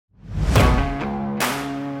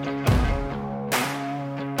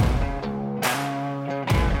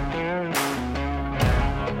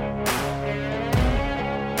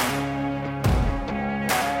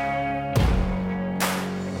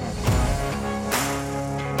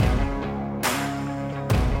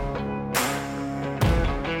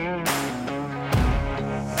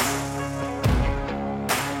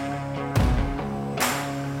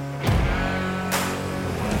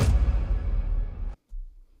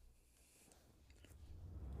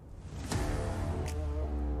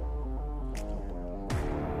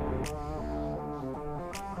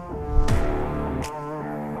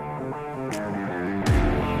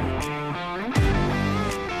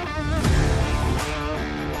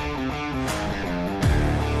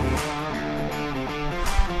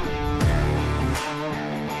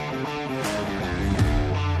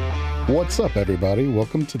What's up, everybody?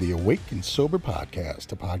 Welcome to the Awake and Sober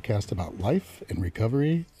Podcast, a podcast about life and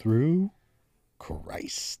recovery through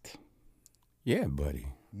Christ. Yeah, buddy.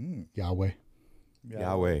 Yahweh,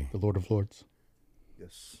 Yahweh. the Lord of Lords,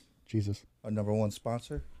 Yes. Jesus. Our number one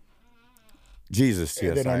sponsor. Jesus, And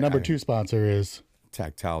yes. then our number two sponsor is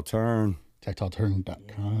Tactile Turn.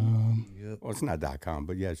 tactileturn.com. Well, it's not .com,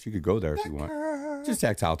 but yes, you could go there if you want. Just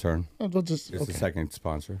Tactile Turn. Oh, we'll just, It's the okay. second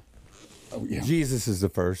sponsor. Oh, yeah. Jesus is the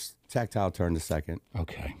first. Tactile Turn the second.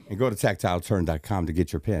 Okay. And go to tactileturn.com to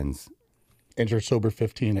get your pens. Enter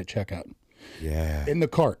Sober15 at checkout. Yeah. In the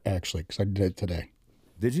cart, actually, because I did it today.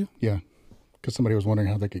 Did you? Yeah. Because somebody was wondering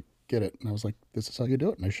how they could get it. And I was like, this is how you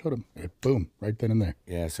do it. And I showed them. And boom, right then and there.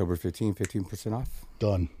 Yeah, Sober 15% off.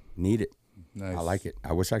 Done. Need it. Nice. I like it.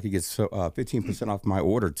 I wish I could get 15% off my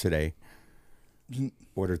order today.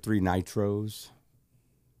 Ordered 3 nitros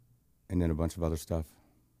and then a bunch of other stuff.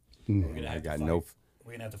 I got no.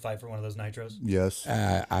 We're gonna have to fight for one of those nitros. Yes.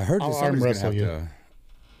 I heard I'll that arm somebody's wrestle gonna have you. to.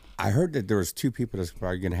 I heard that there was 2 people that's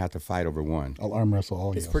probably gonna have to fight over one. I'll arm wrestle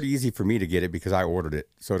all It's you. pretty easy for me to get it because I ordered it,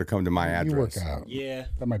 so to come to my You work address. out. Yeah,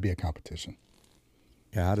 That might be a competition.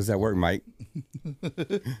 Yeah, how does that work, Mike?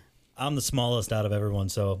 I'm the smallest out of everyone,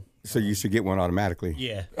 so So you should get one automatically.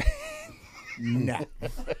 yeah.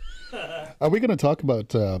 Are we going to talk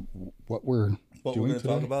about what we're What doing we're going to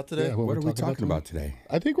talk today? about today? Yeah, What we're are we talking about today?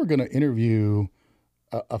 I think we're going to interview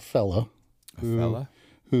a fella A fella?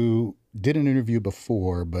 who did an interview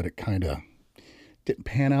before, but it kind of didn't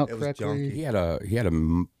pan out It was correctly. He had a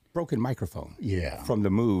broken microphone Yeah. from the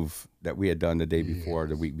move that we had done the day before,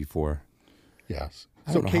 the week before. Yes.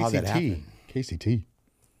 I So don't know how that KCT. happened. KCT.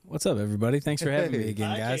 What's up, everybody? Thanks for having me again,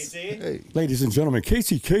 Hi, guys. Casey. Hey, Ladies and gentlemen,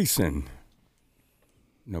 Casey Kasem.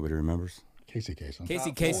 Nobody remembers. Casey Kasem. Casey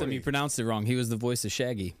Top Kasem, 40. you pronounced it wrong. He was the voice of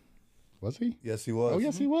Shaggy. Was he? yes, he was. Oh,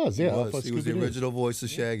 yes, he was. Yeah. off of He was the Scooby-Doo. original voice of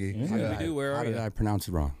Shaggy. How did we do? Where How are did you? I pronounce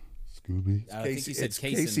it wrong? Scooby. I think you said It's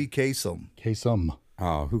Kasem. Casey Kasem. Kasem.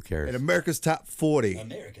 Oh, who cares? In America's Top 40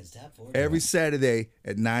 America's top 40. every Saturday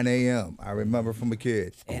at 9 a.m. I remember from a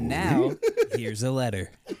kid. And now, here's a letter.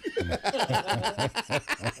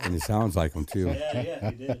 And it sounds like him too. Yeah,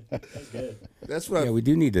 you did. That's good. That's what. Yeah, we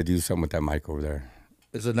do need to do something with that mic over there.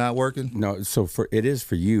 Is it not working? No, so it is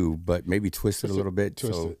for you, but maybe twist it a little bit.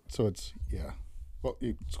 Twist So it. So it's, yeah. Well,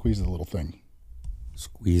 you squeeze the little thing.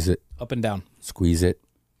 squeeze it, Up and down. squeeze it.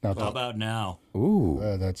 Now, How about now? Ooh,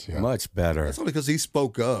 that's, yeah. much better. That's only because he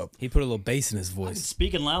spoke up. He put a little bass in his voice.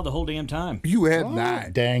 Speaking loud the whole damn time. You have Oh,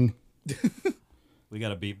 9. dang. We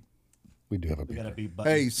gotta be. We do have a We gotta beat. be.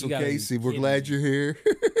 Hey, so You gotta be Casey, we're kidding glad me. you're here.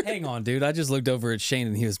 Hang on, dude. I just looked over at Shane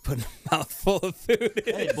and he was putting a mouthful of food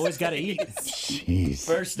in. Hey, boys gotta eat. Jeez.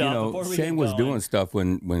 First You off, know, before we Shane get was going, doing stuff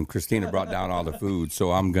when Christina brought down all the food,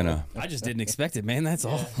 so I'm gonna. I just didn't expect it, man. That's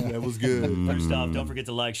all. That was good. First off, don't forget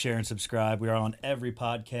to like, share, and subscribe. We are on every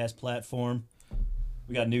podcast platform.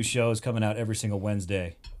 We got new shows coming out every single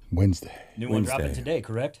Wednesday. Wednesday. New one dropping Wednesday. today,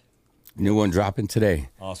 correct? New one dropping today.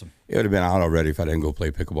 Awesome. It would have been out already if I didn't go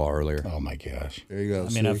play pickleball earlier. Oh, my gosh. There you go. I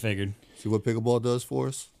mean, I figured See what pickleball does for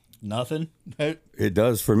us? nothing. It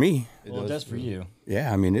does for me. Well, it does for you.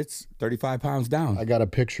 Yeah, I mean it's 35 pounds down. I got a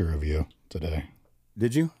picture of you today.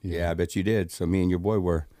 Did you? Yeah, I bet you did. So me and your boy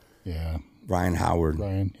were Yeah. Ryan Howard.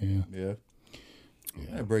 Brian, yeah.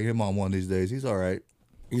 Yeah. I bring him on one of these days. He's all right.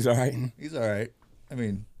 He's all right. He's all right. I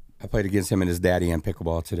mean, I played against him and his daddy in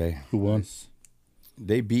pickleball today. Who won?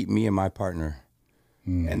 They beat me and my partner.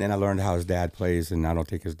 Hmm. And then I learned how his dad plays, and I don't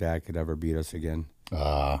think his dad could ever beat us again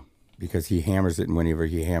because he hammers it, and whenever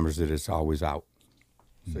he hammers it, it's always out.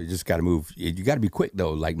 So you just got to move. You got to be quick,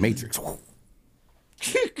 though, like Matrix.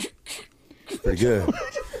 Pretty good.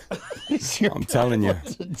 I'm telling you.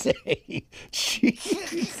 Today.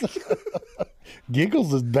 Jeez.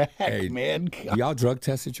 Giggles is back, Hey, man. Do y'all drug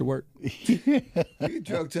test at your work? you can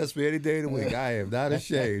drug test me any day of the week. I am not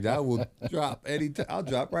ashamed. I will drop any time. I'll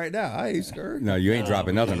drop right now. I ain't scared. No, you ain't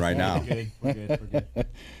dropping nothing right now. Good. We're good. We're good.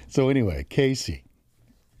 So anyway, Casey,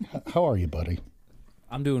 how are you, buddy?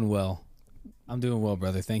 I'm doing well. I'm doing well,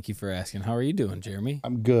 brother. Thank you for asking. How are you doing, Jeremy?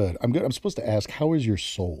 I'm good. I'm good. I'm supposed to ask, how is your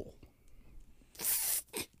soul?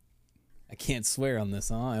 I can't swear on this,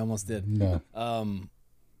 huh? I almost did. No.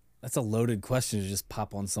 That's a loaded question to just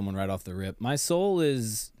pop on someone right off the rip. My soul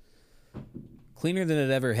is cleaner than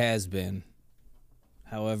it ever has been.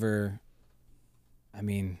 However, I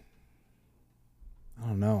mean, I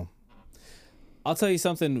don't know. I'll tell you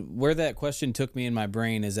something. Where that question took me in my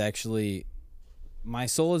brain is actually my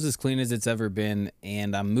soul is as clean as it's ever been,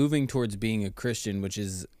 and I'm moving towards being a Christian, which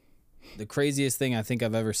is the craziest thing I think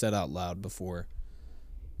I've ever said out loud before.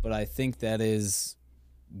 But I think that is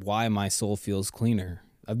why my soul feels cleaner.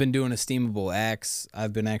 I've been doing esteemable acts.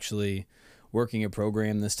 I've been actually working a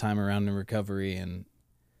program this time around in recovery, and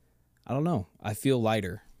I don't know. I feel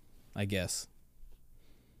lighter, I guess.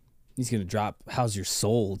 He's going to drop, how's your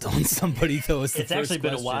soul on somebody, though? It's actually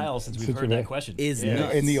been a while since we've heard that question.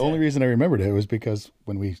 And the only reason I remembered it was because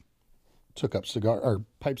when we took up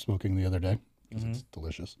pipe smoking the other day, because it's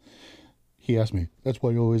delicious, he asked me, that's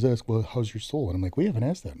why you always ask, well, how's your soul? And I'm like, we haven't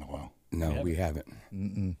asked that in a while. No, we haven't.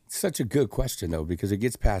 Such a good question, though, because it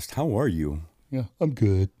gets past, how are you? Yeah, I'm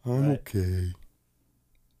good. I'm okay.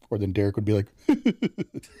 Or then Derek would be like,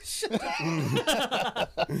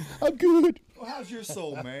 I'm good. Well, how's your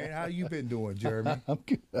soul, man? How you been doing, Jeremy? I'm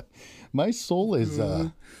good. My soul is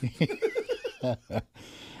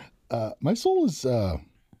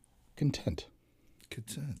content.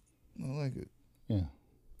 Content. I like it. Yeah.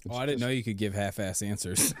 I didn't know you could give half-ass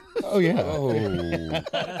answers. Oh yeah.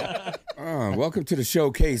 Welcome to the show,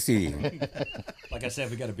 Casey. Like I said,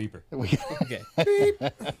 we got a beeper. Okay.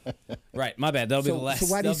 Right, my bad. That'll be the last.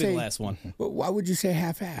 So why do you that'll be say, the last one. But why would you say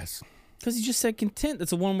half-ass? Because you just said content.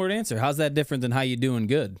 That's a one-word answer. How's that different than how you doing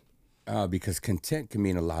good? Because content can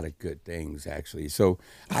mean a lot of good things, actually. So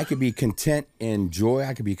I could be content in joy.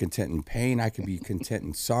 I could be content in pain. I could be content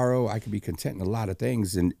in sorrow. I could be content in a lot of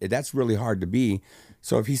things. And that's really hard to be.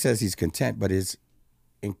 So if he says he's content, but is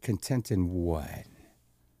content in what?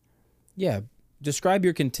 Yeah. Describe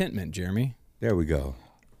your contentment, Jeremy. There we go.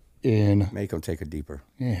 Make him take a deeper.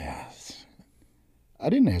 Yes. I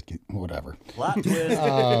didn't ask you. Whatever. Plot twist.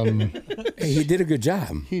 Hey, he did a good job.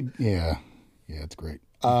 Yeah, it's great.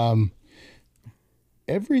 I'm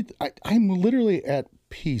literally at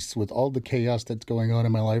peace with all the chaos that's going on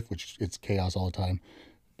in my life, which it's chaos all the time,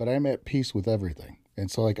 but I'm at peace with everything. And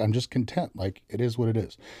so I'm just content. It is what it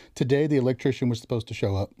is. Today, the electrician was supposed to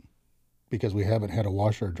show up because we haven't had a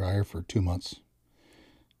washer or dryer for 2 months.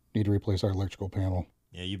 Need to replace our electrical panel.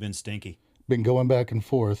 Yeah, you've been stinky. Been going back and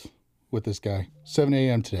forth with this guy. 7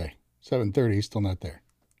 a.m. today. 7:30, he's still not there.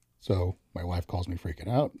 So my wife calls me freaking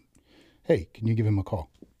out. Hey, can you give him a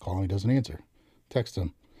call? Call him, he doesn't answer. Text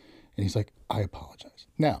him. And he's like, I apologize.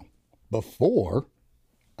 Now, before,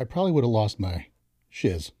 I probably would have lost my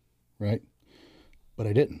shiz, right? But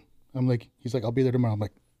I didn't. He's like, I'll be there tomorrow. I'm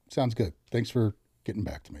like, sounds good. Thanks for getting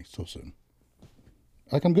back to me so soon.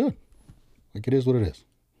 I'm good. It is what it is.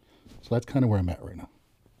 So that's kind of where I'm at right now.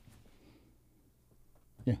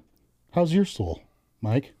 Yeah. How's your soul,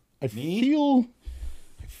 Mike? I feel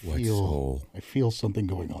something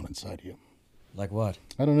going on inside you. Like what?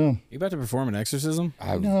 I don't know. You about to perform an exorcism?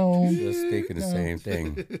 I'm just thinking the same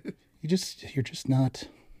thing. You're just not.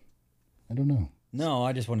 I don't know. No,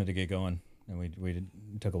 I just wanted to get going, and we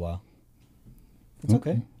took a while. It's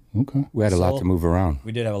okay. Okay. We had a lot to move around.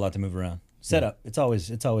 We did have a lot to move around. Setup. It's always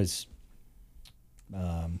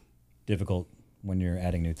difficult when you're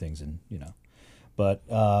adding new things, and But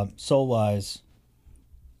soul wise,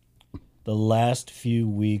 the last few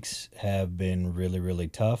weeks have been really, really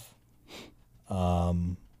tough.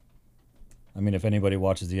 If anybody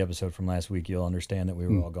watches the episode from last week, you'll understand that we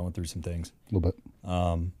were all going through some things. A little bit.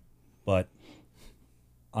 But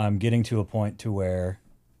I'm getting to a point to where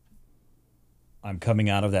I'm coming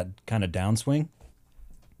out of that kind of downswing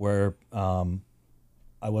where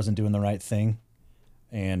I wasn't doing the right thing,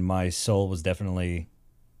 and my soul was definitely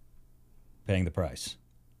paying the price.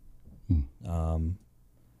 I'm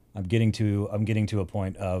getting to a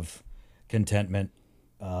point of contentment,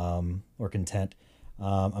 or content.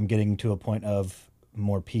 I'm getting to a point of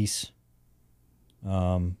more peace.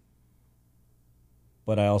 But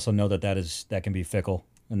I also know that can be fickle,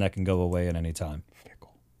 and that can go away at any time.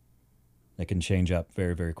 Fickle. It can change up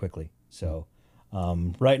very, very quickly. So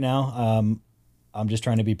right now, I'm just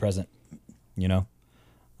trying to be present.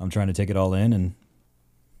 I'm trying to take it all in and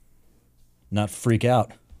not freak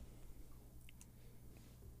out.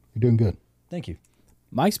 You're doing good. Thank you.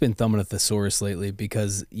 Mike's been thumbing a thesaurus lately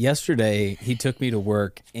because yesterday he took me to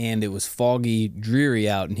work and it was foggy, dreary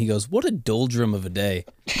out, and he goes, "What a doldrum of a day."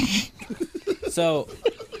 So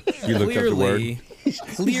You looked up the word.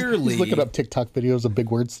 Clearly, He's looking up TikTok videos of big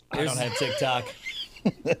words. I don't have TikTok.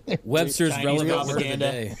 Webster's Chinese relevant word of the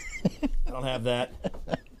propaganda. day. I don't have that.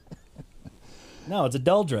 No, it's a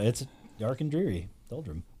doldrum. It's dark and dreary.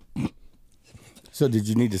 Doldrum. So did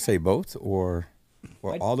you need to say both or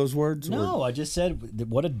all those words? No, I just said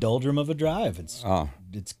what a doldrum of a drive. It's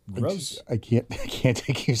gross. I can't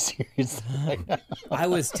take you seriously. I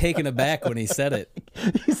was taken aback when he said it.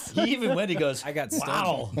 He even went. He goes, I got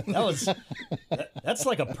stunned. Wow, that's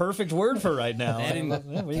like a perfect word for right now. That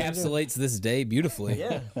encapsulates this day beautifully.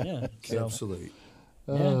 Yeah. So, Absolutely.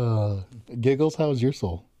 Giggles, how's your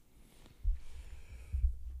soul?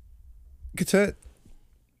 Content.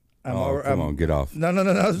 Come on, get off. No.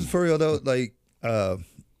 This is for real though. Like, I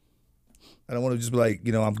don't want to just be like,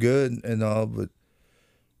 I'm good and all, but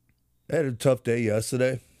I had a tough day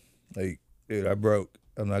yesterday. Like, dude, I broke.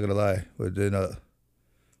 I'm not gonna lie. But then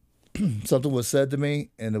something was said to me,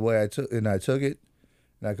 and the way I took it,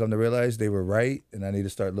 and I come to realize they were right, and I need to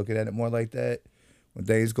start looking at it more like that. When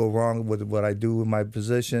things go wrong with what I do in my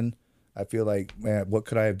position, I feel like, man, what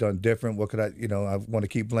could I have done different? What could I want to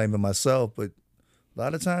keep blaming myself, but a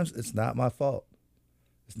lot of times it's not my fault.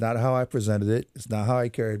 It's not how I presented it. It's not how I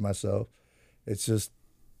carried myself. It's just,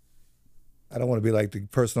 I don't want to be like the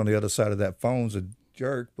person on the other side of that phone's a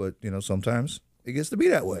jerk, but sometimes it gets to be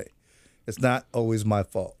that way. It's not always my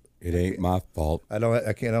fault. It ain't my fault. I don't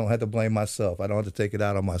have to blame myself. I don't have to take it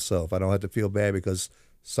out on myself. I don't have to feel bad because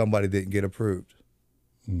somebody didn't get approved.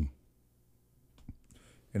 I'm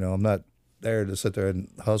not there to sit there and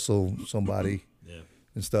hustle somebody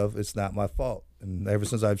and stuff. It's not my fault. And ever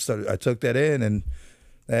since I took that in, and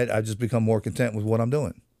I just become more content with what I'm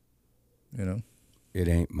doing. It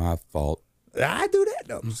ain't my fault. I do that.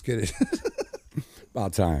 No, I'm just kidding.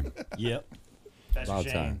 About time. Yep. Pastor About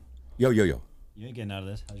Shane, time. Yo. You ain't getting out of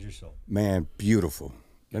this. How's your soul? Man, beautiful.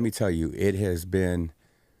 Let me tell you, it has been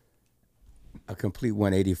a complete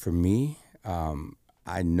 180 for me.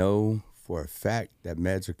 I know for a fact that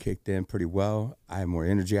meds are kicked in pretty well. I have more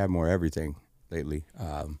energy. I have more everything lately.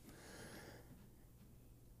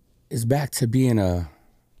 It's back to being a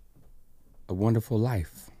wonderful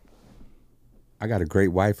life. I got a great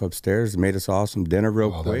wife upstairs. Made us all some dinner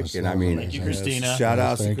real quick. And I mean, Thank you, Christina. Shout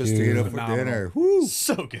out to Thank Christina you. for dinner. Woo.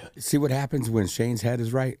 So good. see what happens when Shane's head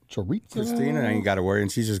is right? Chorizo. Christina, I ain't got to worry.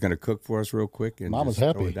 And she's just going to cook for us real quick. And Mama's just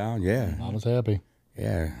throw happy. it down. Yeah. Mama's happy.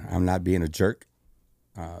 Yeah. I'm not being a jerk.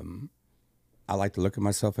 I like to look at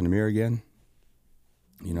myself in the mirror again.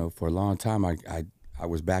 For a long time, I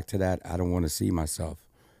was back to that. I don't want to see myself.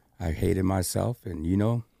 I hated myself,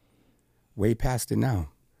 and way past it now.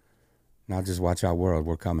 Now just watch our world.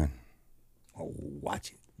 We're coming. Oh,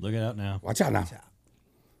 watch it. Look it out now. Watch out now.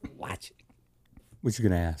 Watch it. What you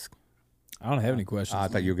gonna ask? I don't have any questions. I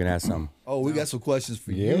thought you were gonna ask something. Oh, we got some questions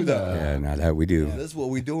for Yeah. you, though. Yeah, now that we do. This is what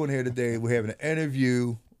we're doing here today. We're having an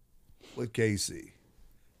interview with Casey.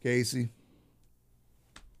 Casey,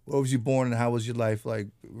 where was you born and how was your life like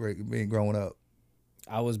being growing up?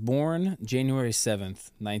 I was born January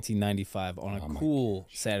 7th, 1995, on a cool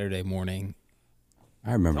Saturday morning.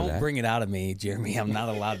 I remember Don't that. bring it out of me, Jeremy. I'm not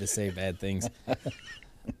allowed to say bad things.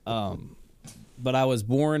 But I was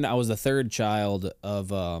the third child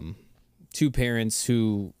of two parents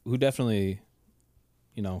who definitely,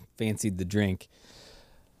 fancied the drink.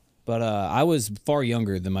 But I was far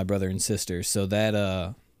younger than my brother and sister, so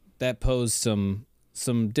that posed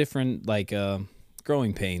some different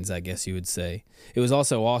growing pains, I guess you would say. It was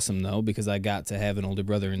also awesome though because I got to have an older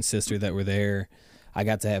brother and sister that were there. I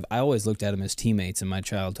always looked at them as teammates in my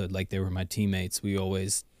childhood, like they were my teammates. We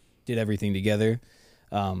always did everything together.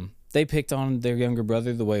 They picked on their younger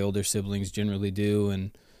brother the way older siblings generally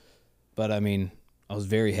do, but I mean, I was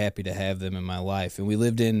very happy to have them in my life. And we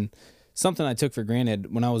lived in something I took for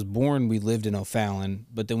granted. When I was born, we lived in O'Fallon,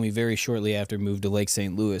 but then we very shortly after moved to Lake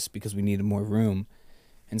St. Louis because we needed more room.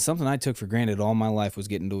 And something I took for granted all my life was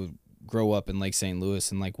getting to grow up in Lake St.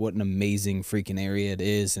 Louis and what an amazing freaking area it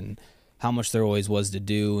is and how much there always was to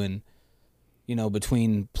do. And,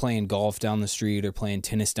 between playing golf down the street or playing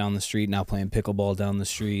tennis down the street, now playing pickleball down the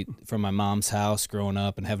street from my mom's house growing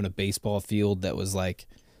up and having a baseball field that was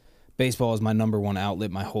baseball was my number one outlet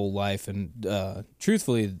my whole life. And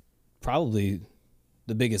truthfully, probably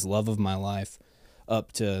the biggest love of my life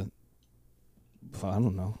up until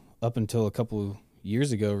a couple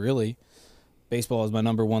years ago, really. Baseball was my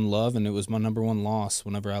number one love, and it was my number one loss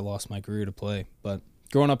whenever I lost my career to play. But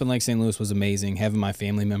growing up in Lake St. Louis was amazing. Having my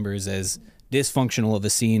family members, as dysfunctional of a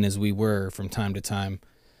scene as we were from time to time,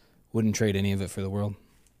 wouldn't trade any of it for the world.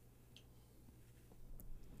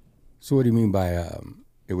 So what do you mean by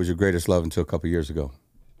it was your greatest love until a couple years ago?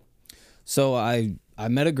 So I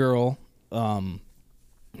met a girl. I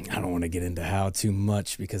don't want to get into how too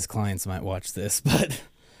much because clients might watch this, but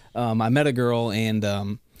I met a girl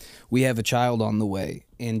and we have a child on the way.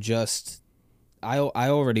 And I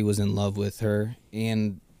already was in love with her,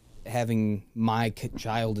 and having my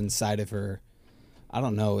child inside of her, I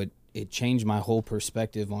don't know, it changed my whole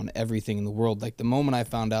perspective on everything in the world. The moment I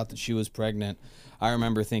found out that she was pregnant, I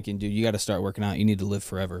remember thinking, dude, you got to start working out. You need to live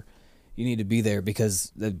forever. You need to be there,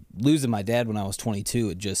 because losing my dad when I was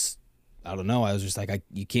 22, I don't know. I was just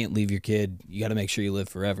you can't leave your kid. You got to make sure you live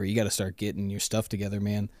forever. You got to start getting your stuff together,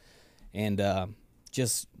 man. And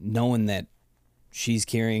just knowing that she's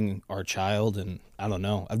carrying our child, and I don't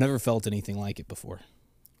know. I've never felt anything like it before.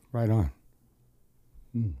 Right on.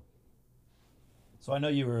 So I know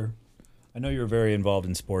you were very involved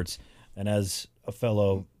in sports, and as a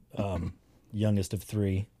fellow youngest of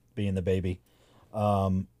three, being the baby,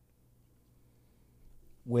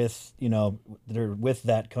 with with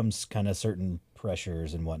that comes kind of certain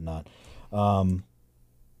pressures and whatnot.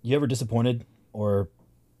 You ever disappointed or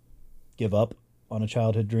give up on a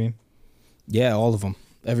childhood dream? Yeah, all of them.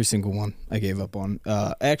 Every single one I gave up on.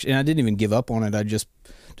 Actually, and I didn't even give up on it. I just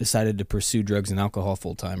decided to pursue drugs and alcohol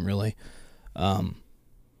full time, really.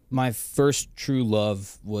 My first true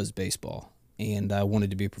love was baseball, and I wanted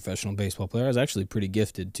to be a professional baseball player. I was actually pretty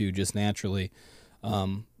gifted, too, just naturally.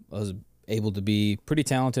 I was able to be pretty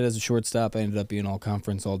talented as a shortstop. I ended up being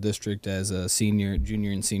all-conference, all-district as a senior,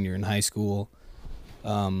 junior, and senior in high school.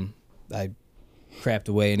 I crapped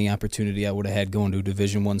away any opportunity I would have had going to a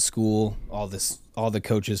Division I school. All the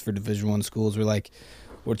coaches for Division I schools were like,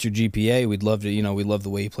 "What's your GPA? We'd love to, we love the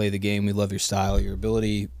way you play the game. We love your style, your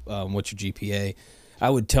ability. What's your GPA?" I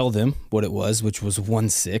would tell them what it was, which was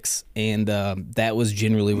 1.6, and that was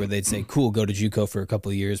generally where they'd say, "Cool, go to JUCO for a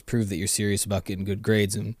couple of years, prove that you're serious about getting good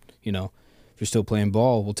grades, and if you're still playing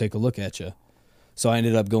ball, we'll take a look at you." So I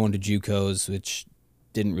ended up going to JUCOs, which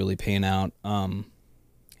didn't really pan out.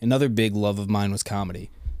 Another big love of mine was comedy.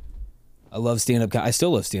 I love stand-up. I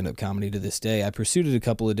still love stand-up comedy to this day. I pursued it a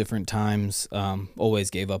couple of different times. Always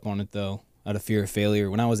gave up on it, though, out of fear of failure.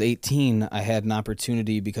 When I was 18, I had an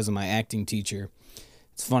opportunity because of my acting teacher.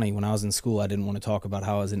 It's funny, when I was in school, I didn't want to talk about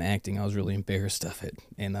how I was in acting. I was really embarrassed of it,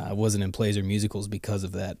 and I wasn't in plays or musicals because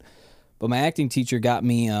of that. But my acting teacher got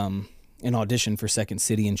me an audition for Second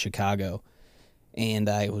City in Chicago, and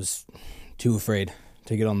I was too afraid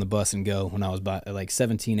to get on the bus and go. When I was like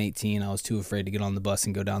 17, 18, I was too afraid to get on the bus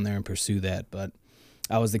and go down there and pursue that. But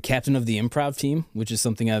I was the captain of the improv team, which is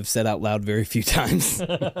something I've said out loud very few times.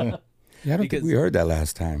 Yeah, I don't think we heard that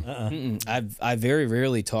last time. I very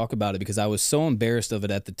rarely talk about it because I was so embarrassed of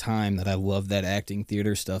it at the time that I loved that acting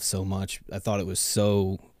theater stuff so much. I thought it was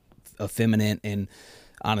so effeminate, and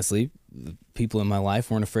honestly, the people in my life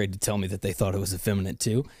weren't afraid to tell me that they thought it was effeminate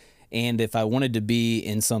too. And if I wanted to be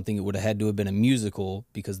in something, it would have had to have been a musical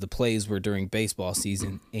because the plays were during baseball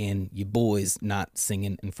season and you boys not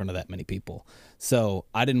singing in front of that many people. So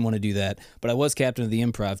I didn't want to do that, but I was captain of the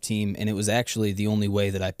improv team, and it was actually the only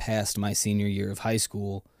way that I passed my senior year of high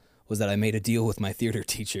school was that I made a deal with my theater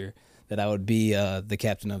teacher that I would be the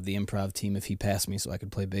captain of the improv team if he passed me so I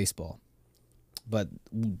could play baseball. But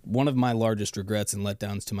one of my largest regrets and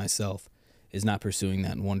letdowns to myself is not pursuing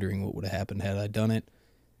that and wondering what would have happened had I done it.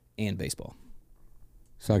 And baseball.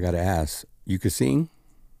 So I got to ask, you could sing?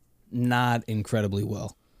 Not incredibly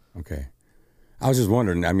well. Okay. I was just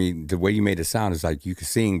wondering, I mean, the way you made it sound is like you could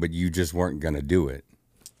sing, but you just weren't going to do it.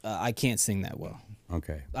 I can't sing that well.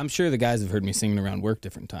 Okay. I'm sure the guys have heard me singing around work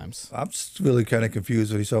different times. I'm just really kind of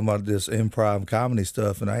confused when he's talking about this improv comedy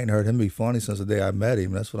stuff, and I ain't heard him be funny since the day I met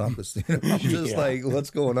him. That's what I'm just, I'm just like, what's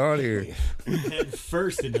going on here? Head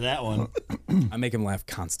first into that one. I make him laugh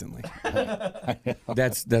constantly.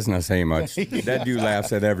 That's not saying much. That dude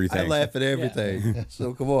laughs at I everything. laugh at everything.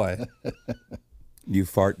 So come on. You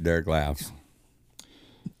fart, Derek laughs.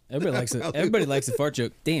 Everybody likes a fart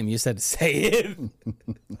joke. Damn, you just had to say it.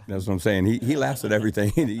 That's what I'm saying. He laughs at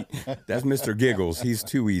everything. That's Mr. Giggles. He's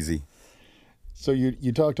too easy. So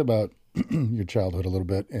you talked about your childhood a little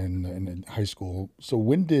bit in high school. So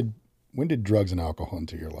when did drugs and alcohol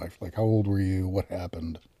enter your life? Like, how old were you? What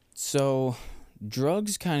happened? So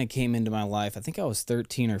drugs kind of came into my life. I think I was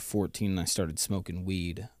 13 or 14 and I started smoking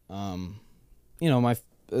weed. It was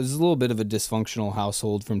a little bit of a dysfunctional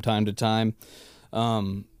household from time to time.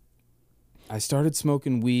 I started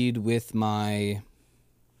smoking weed with my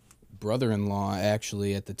brother-in-law,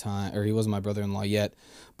 actually, at the time, or he wasn't my brother-in-law yet,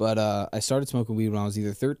 but I started smoking weed when I was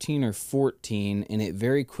either 13 or 14, and it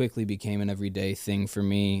very quickly became an everyday thing for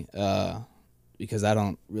me because I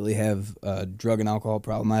don't really have a drug and alcohol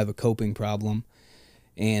problem. I have a coping problem,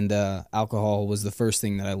 and alcohol was the first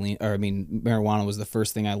thing that marijuana was the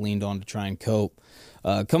first thing I leaned on to try and cope.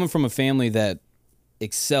 Coming from a family that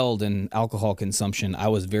excelled in alcohol consumption, I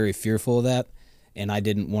was very fearful of that, and I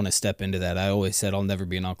didn't want to step into that. I always said, I'll never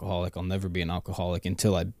be an alcoholic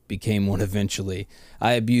until I became one eventually.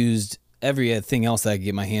 I abused everything else that I could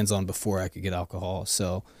get my hands on before I could get alcohol.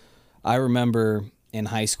 So I remember in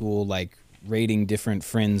high school, like, raiding different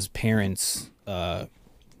friends' parents'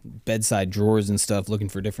 bedside drawers and stuff, looking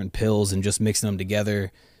for different pills and just mixing them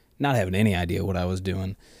together, not having any idea what I was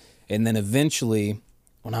doing. And then eventually,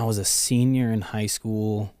 when I was a senior in high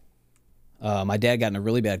school, my dad got in a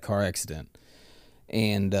really bad car accident.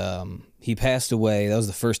 And he passed away. That was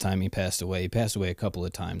the first time he passed away. He passed away a couple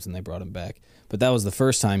of times, and they brought him back. But that was the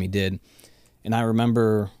first time he did. And I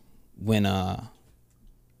remember when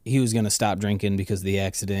he was going to stop drinking because of the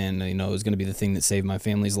accident. You know, it was going to be the thing that saved my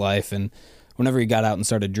family's life. And whenever he got out and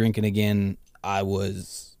started drinking again, I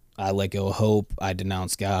let go of hope. I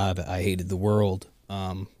denounced God. I hated the world.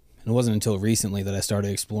 And it wasn't until recently that I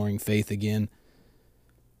started exploring faith again.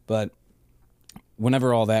 But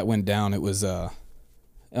whenever all that went down, it was I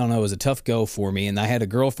don't know, it was a tough go for me. And I had a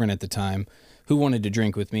girlfriend at the time who wanted to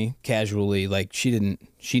drink with me casually. Like she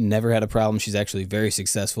never had a problem. She's actually very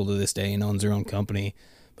successful to this day and owns her own company.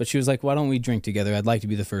 But she was like, why don't we drink together? I'd like to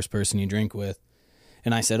be the first person you drink with.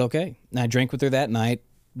 And I said, okay. And I drank with her that night,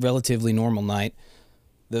 relatively normal night.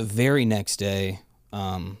 The very next day,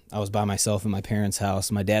 I was by myself in my parents' house.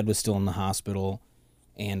 My dad was still in the hospital,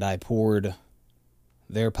 and I poured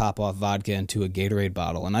their pop-off vodka into a Gatorade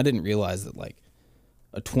bottle. And I didn't realize that, like,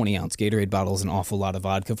 a 20-ounce Gatorade bottle is an awful lot of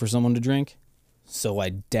vodka for someone to drink. So I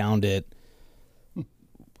downed it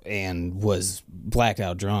and was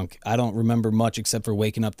blackout drunk. I don't remember much except for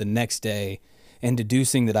waking up the next day and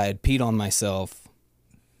deducing that I had peed on myself.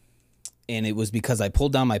 And it was because I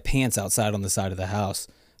pulled down my pants outside on the side of the house.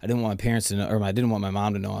 I didn't want my parents to know, or I didn't want my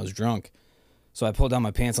mom to know I was drunk. So I pulled down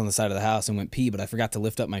my pants on the side of the house and went pee, but I forgot to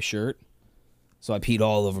lift up my shirt. So I peed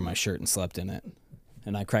all over my shirt and slept in it.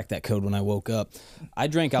 And I cracked that code when I woke up. I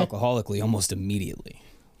drank alcoholically almost immediately.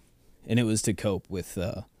 And it was to cope with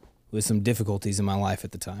some difficulties in my life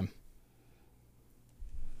at the time.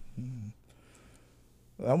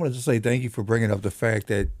 I wanted to say thank you for bringing up the fact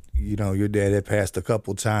that, you know, your dad had passed a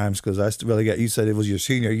couple times, because I really got, you said it was your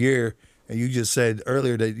senior year, and you just said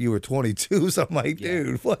earlier that you were 22. So I'm like,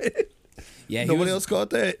 dude, what? Yeah, Nobody else caught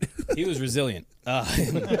that? He was resilient.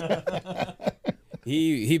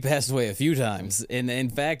 He passed away a few times. And in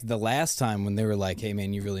fact, the last time when they were like, hey,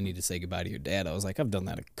 man, you really need to say goodbye to your dad, I was like, I've done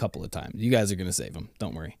that a couple of times. You guys are going to save him.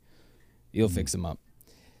 Don't worry. You'll fix him up.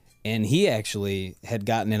 And he actually had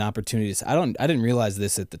gotten an opportunity to, I didn't realize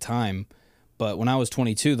this at the time, but when I was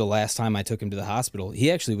 22, the last time I took him to the hospital,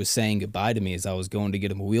 he actually was saying goodbye to me as I was going to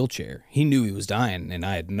get him a wheelchair. He knew he was dying, and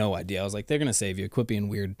I had no idea. I was like, they're going to save you. Quit being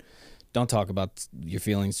weird. Don't talk about your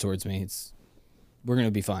feelings towards me. We're going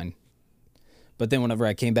to be fine. But then whenever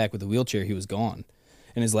I came back with the wheelchair, he was gone.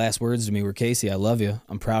 And his last words to me were, Casey, I love you.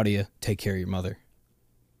 I'm proud of you. Take care of your mother.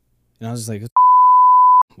 And I was just like,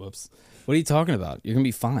 whoops. What are you talking about? You're going to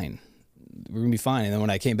be fine. We're going to be fine. And then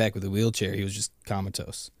when I came back with the wheelchair, he was just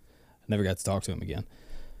comatose. I never got to talk to him again.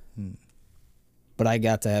 But I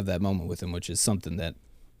got to have that moment with him, which is something that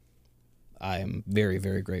I am very,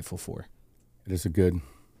 very grateful for. It is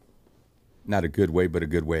not a good way, but a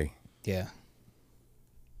good way. Yeah.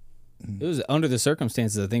 It was, under the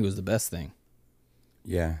circumstances, I think it was the best thing.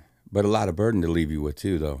 Yeah, but a lot of burden to leave you with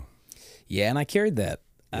too, though. Yeah, and I carried that.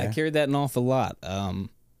 Yeah. I carried that an awful lot.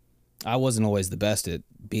 I wasn't always the best at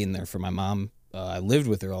being there for my mom. I lived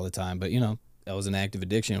with her all the time, but, you know, that was an active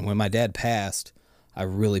addiction. When my dad passed, I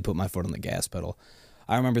really put my foot on the gas pedal.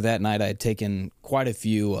 I remember that night I had taken quite a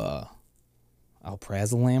few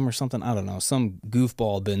alprazolam or something. I don't know, some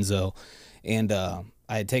goofball benzo. And I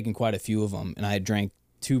had taken quite a few of them, and I had drank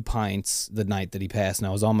 2 pints the night that he passed, and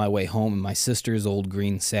I was on my way home in my sister's old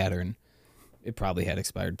green Saturn. It probably had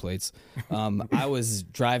expired plates. I was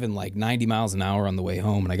driving like 90 miles an hour on the way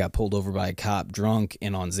home, and I got pulled over by a cop drunk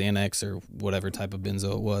and on Xanax or whatever type of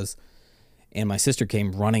benzo it was. And my sister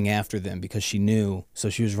came running after them because she knew.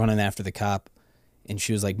 So she was running after the cop, and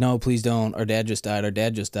she was like, no, please don't. Our dad just died. Our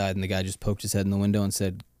dad just died. And the guy just poked his head in the window and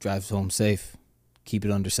said, drive home safe. Keep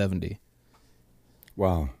it under 70.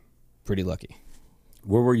 Wow. Pretty lucky.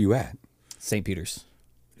 Where were you at? St. Peter's.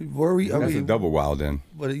 Where were you? That's a double wow then.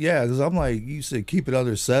 But yeah, because I'm like, you said keep it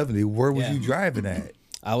under 70. Where was Yeah. you driving at?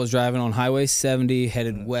 I was driving on Highway 70,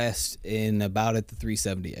 headed west in about at the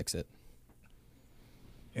 370 exit.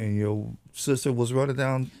 And your sister was running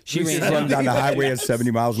down. She ran Running down the highway at 70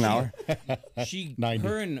 miles an hour. She, 90.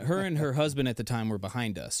 her and her husband at the time were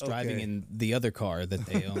behind us, driving Okay. in the other car that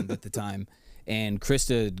they owned at the time. And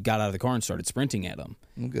Krista got out of the car and started sprinting at him.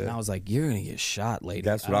 Okay. And I was like, "You're gonna get shot, lady."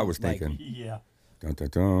 That's what I don't was like- thinking. Yeah. Dun, dun,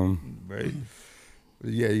 dun. Right.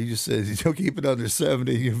 But yeah, you just said don't keep it under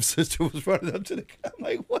 70. Your sister was running up to the car. I'm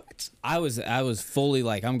like, what? I was fully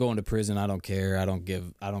like, "I'm going to prison. I don't care. I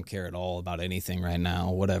don't care at all about anything right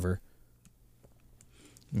now. Whatever."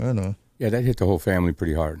 I know. Yeah, that hit the whole family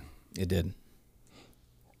pretty hard. It did.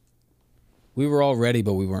 We were all ready,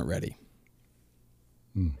 but we weren't ready.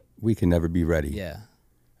 We can never be ready. Yeah.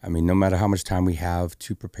 I mean, no matter how much time we have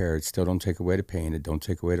to prepare, it still don't take away the pain. It don't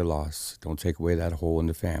take away the loss. Don't take away that hole in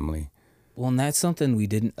the family. Well, and that's something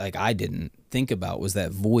I didn't think about, was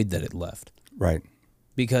that void that it left. Right.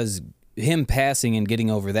 Because him passing and getting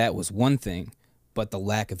over that was one thing, but the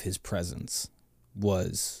lack of his presence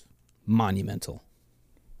was monumental.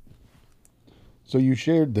 So you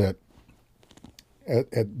shared that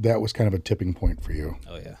that was kind of a tipping point for you.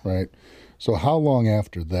 Oh, yeah. Right. So how long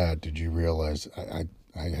after that did you realize I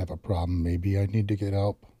have a problem? Maybe I need to get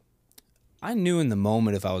help? I knew in the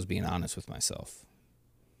moment, if I was being honest with myself,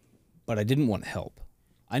 but I didn't want help.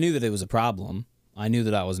 I knew that it was a problem. I knew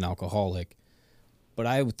that I was an alcoholic, but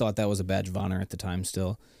I thought that was a badge of honor at the time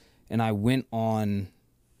still. And I went on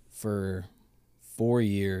for 4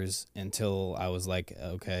 years until I was like,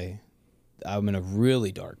 okay, I'm in a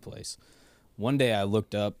really dark place. One day I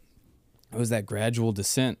looked up, it was that gradual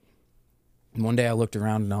descent. And one day I looked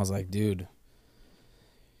around and I was like, dude,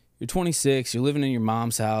 you're 26, you're living in your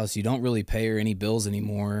mom's house, you don't really pay her any bills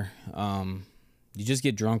anymore. You just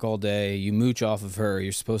get drunk all day, you mooch off of her,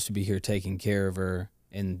 you're supposed to be here taking care of her,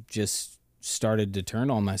 and just started to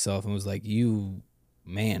turn on myself and was like,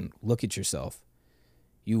 man, look at yourself.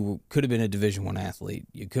 You could have been a Division I athlete.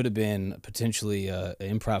 You could have been potentially an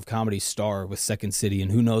improv comedy star with Second City,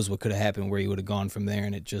 and who knows what could have happened, where you would have gone from there.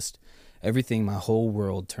 And it just, everything, my whole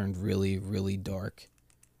world turned really, really dark.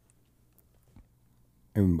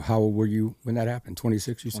 And how old were you when that happened?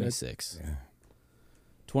 26, you said? 26. Yeah.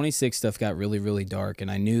 26 stuff got really, really dark, and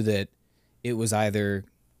I knew that it was either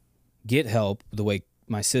get help the way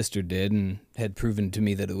my sister did and had proven to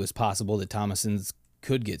me that it was possible that Thomasons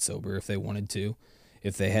could get sober if they wanted to,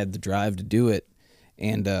 if they had the drive to do it.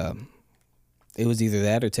 And it was either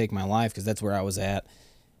that or take my life, because that's where I was at.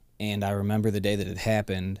 And I remember the day that it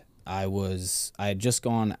happened, I had just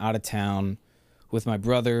gone out of town with my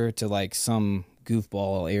brother to like some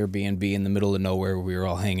goofball Airbnb in the middle of nowhere where we were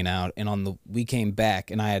all hanging out. And we came back,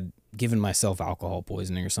 and I had given myself alcohol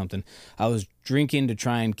poisoning or something. I was drinking to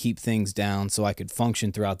try and keep things down so I could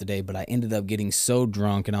function throughout the day, but I ended up getting so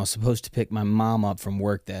drunk, and I was supposed to pick my mom up from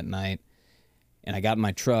work that night. And I got in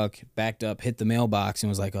my truck, backed up, hit the mailbox, and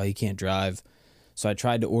was like, oh, you can't drive. So I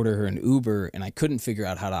tried to order her an Uber, and I couldn't figure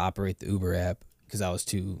out how to operate the Uber app because I was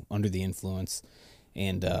too under the influence.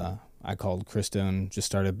 And I called Krista and just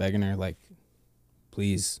started begging her, like,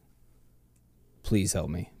 please help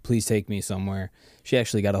me. Please take me somewhere. She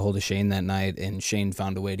actually got a hold of Shane that night, and Shane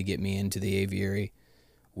found a way to get me into the aviary,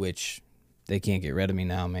 which they can't get rid of me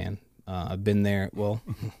now, man. I've been there. Well,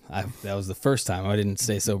 that was the first time. I didn't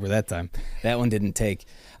stay sober that time. That one didn't take.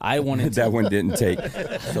 I wanted That one didn't take.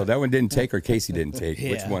 So that one didn't take, or Casey didn't take?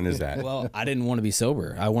 Yeah. Which one is that? Well, I didn't want to be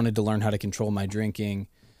sober. I wanted to learn how to control my drinking.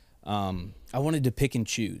 I wanted to pick and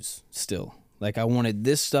choose still. Like, I wanted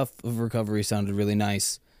this stuff of recovery sounded really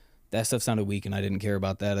nice. That stuff sounded weak, and I didn't care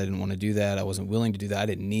about that. I didn't want to do that. I wasn't willing to do that. I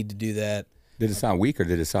didn't need to do that. Did it sound weak, or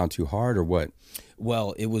did it sound too hard, or what?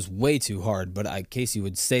 Well, it was way too hard, but Casey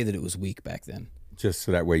would say that it was weak back then. Just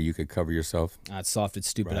so that way you could cover yourself? It's soft, it's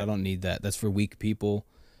stupid. Right. I don't need that. That's for weak people.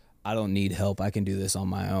 I don't need help. I can do this on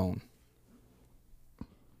my own.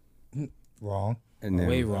 Wrong. And then,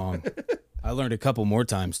 Way wrong. I learned a couple more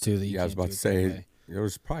times, too. That you Yeah, I was can't about do to it that say, way. there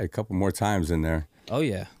was probably a couple more times in there. Oh,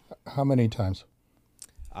 yeah. How many times?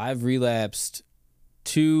 I've relapsed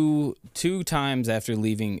two times after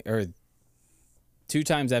leaving, or 2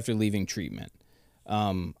 times after leaving treatment.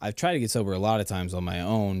 I've tried to get sober a lot of times on my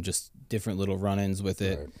own, just different little run-ins with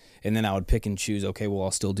it. Right. And then I would pick and choose, okay, well,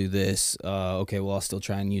 I'll still do this. Okay, well, I'll still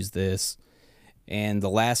try and use this. And the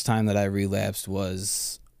last time that I relapsed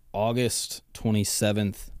was August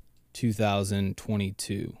 27th,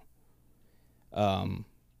 2022.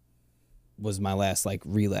 Was my last, like,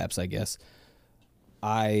 relapse, I guess.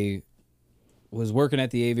 I was working at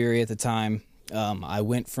the aviary at the time. I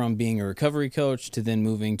went from being a recovery coach to then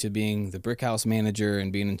moving to being the brick house manager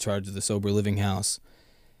and being in charge of the sober living house.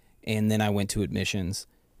 And then I went to admissions.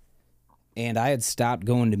 And I had stopped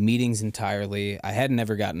going to meetings entirely. I had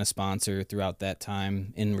never gotten a sponsor throughout that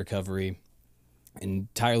time in recovery.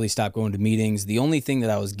 Entirely stopped going to meetings. The only thing that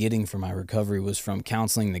I was getting from my recovery was from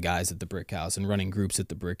counseling the guys at the brick house and running groups at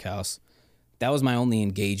the brick house. That was my only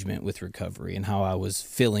engagement with recovery and how I was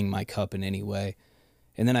filling my cup in any way.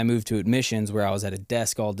 And then I moved to admissions, where I was at a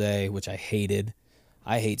desk all day, which I hated.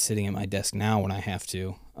 I hate sitting at my desk now when I have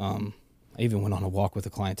to. I even went on a walk with a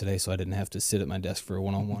client today, so I didn't have to sit at my desk for a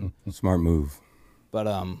one-on-one. Smart move. But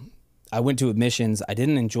I went to admissions. I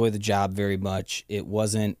didn't enjoy the job very much. It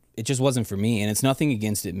just wasn't for me. And it's nothing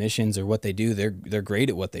against admissions or what they do. They're great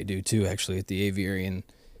at what they do too, actually, at the aviary. And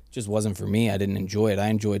it just wasn't for me. I didn't enjoy it. I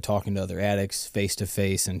enjoyed talking to other addicts face to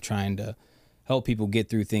face and trying to help people get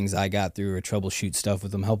through things I got through, or troubleshoot stuff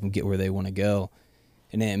with them, help them get where they want to go.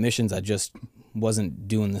 And in admissions, I just wasn't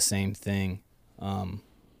doing the same thing.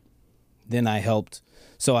 Then I helped.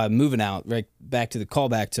 So I'm moving out, right back to the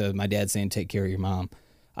callback to my dad saying, take care of your mom.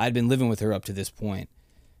 I'd been living with her up to this point,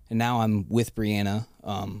 and now I'm with Brianna.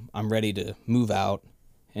 I'm ready to move out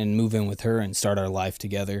and move in with her and start our life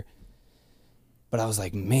together. But I was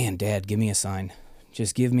like, man, Dad, give me a sign.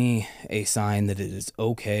 Just give me a sign that it is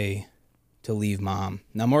okay to leave Mom.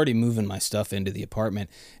 Now, I'm already moving my stuff into the apartment,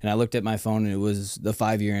 and I looked at my phone, and it was the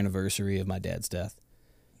 5-year anniversary of my dad's death.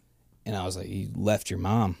 And I was like, you left your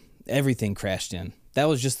mom. Everything crashed in. That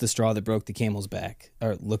was just the straw that broke the camel's back.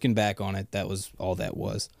 Or looking back on it, that was all that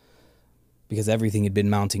was. Because everything had been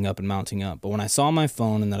mounting up and mounting up. But when I saw my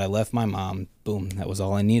phone and that I left my mom, boom, that was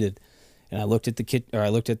all I needed. And I looked at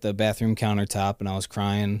the bathroom countertop, and I was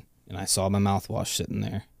crying, and I saw my mouthwash sitting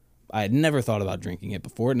there. I had never thought about drinking it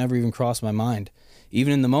before. It never even crossed my mind.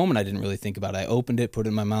 Even in the moment, I didn't really think about it. I opened it, put it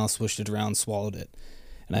in my mouth, swished it around, swallowed it.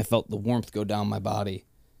 And I felt the warmth go down my body.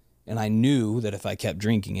 And I knew that if I kept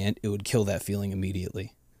drinking it, it would kill that feeling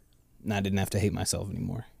immediately. And I didn't have to hate myself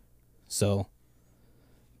anymore. So,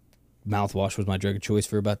 mouthwash was my drug of choice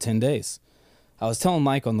for about 10 days. I was telling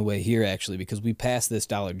Mike on the way here, actually, because we passed this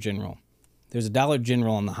Dollar General. There's a Dollar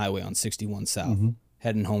General on the highway on 61 South,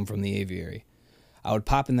 heading home from the aviary. I would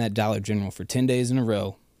pop in that Dollar General for 10 days in a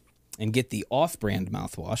row and get the off-brand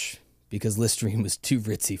mouthwash because Listerine was too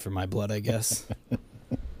ritzy for my blood, I guess.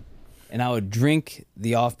 And I would drink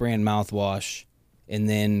the off-brand mouthwash and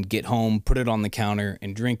then get home, put it on the counter,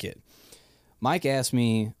 and drink it. Mike asked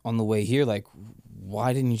me on the way here, like,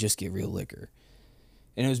 why didn't you just get real liquor?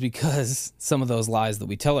 And it was because some of those lies that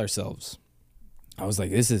we tell ourselves. I was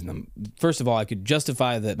like, first of all, I could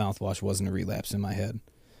justify that mouthwash wasn't a relapse in my head.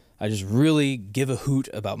 I just really give a hoot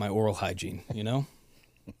about my oral hygiene, you know?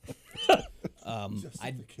 But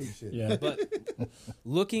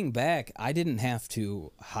looking back, I didn't have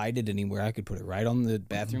to hide it anywhere. I could put it right on the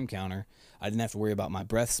bathroom counter. I didn't have to worry about my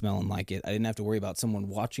breath smelling like it. I didn't have to worry about someone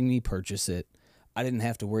watching me purchase it. I didn't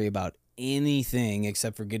have to worry about anything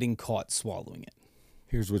except for getting caught swallowing it.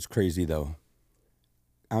 Here's what's crazy, though.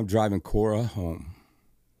 I'm driving Cora home,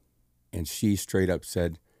 and she straight up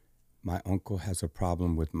said, my uncle has a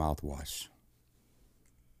problem with mouthwash.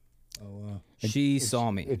 Oh, wow. She saw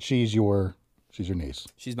me. She's your niece.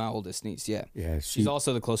 She's my oldest niece, yeah. Yeah, She's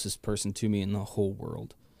also the closest person to me in the whole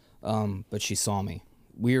world. But she saw me.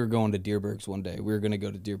 We were going to Deerbergs one day. We were going to go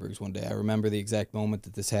to Deerbergs one day. I remember the exact moment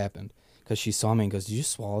that this happened because she saw me and goes, did you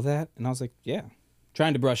swallow that? And I was like, yeah.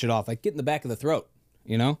 Trying to brush it off. Like, get in the back of the throat,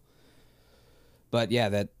 you know? But, yeah,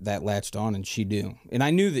 that latched on, and she knew. And I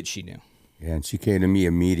knew that she knew. Yeah, and she came to me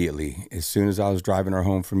immediately. As soon as I was driving her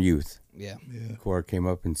home from youth, Yeah. Cora came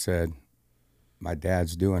up and said, my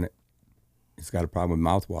dad's doing it. He's got a problem with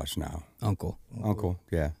mouthwash now. Uncle,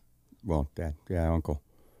 yeah. Well, Dad, yeah, Uncle.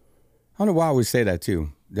 I don't know why I always say that,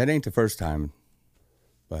 too. That ain't the first time.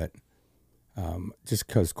 But just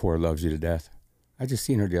because Cora loves you to death. I just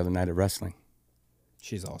seen her the other night at wrestling.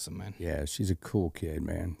 She's awesome, man. Yeah, she's a cool kid,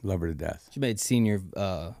 man. Love her to death. She made she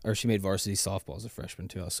made varsity softball as a freshman,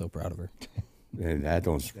 too. I was so proud of her. And that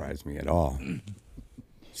don't surprise me at all.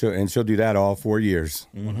 She'll do that all 4 years.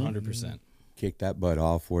 100%. Kick that butt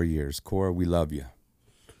all 4 years. Cora, we love you.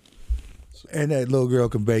 And that little girl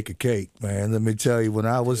can bake a cake, man. Let me tell you, when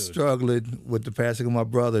I was struggling with the passing of my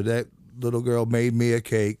brother, that little girl made me a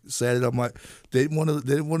cake, sat it on my. They didn't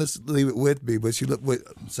want to leave it with me, but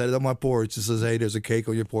set it on my porch. She says, "Hey, there's a cake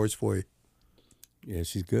on your porch for you." Yeah,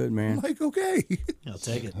 she's good, man. I'm like, okay. I'll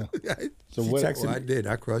take it. So She what? texted I did.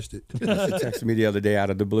 I crushed it. She texted me the other day out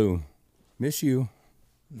of the blue. Miss you.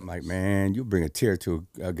 I'm like, man, you bring a tear to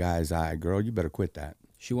a guy's eye, girl. You better quit that.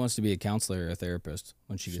 She wants to be a counselor or a therapist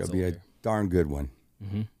when she gets She'll be older. a darn good one.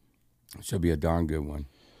 She'll be a darn good one.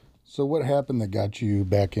 So what happened that got you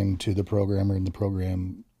back into the program or in the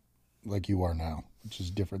program like you are now, which is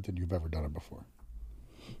different than you've ever done it before?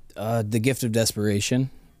 The gift of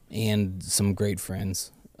desperation and some great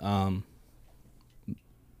friends.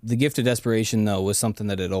 The gift of desperation, though, was something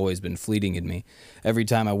that had always been fleeting in me. Every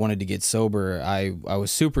time I wanted to get sober, I was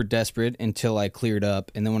super desperate until I cleared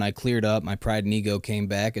up. And then when I cleared up, my pride and ego came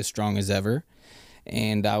back as strong as ever.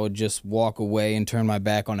 And I would just walk away and turn my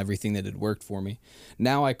back on everything that had worked for me.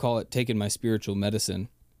 Now I call it taking my spiritual medicine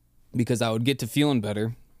because I would get to feeling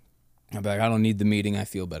better. I'd be like, I don't need the meeting, I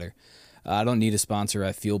feel better. I don't need a sponsor,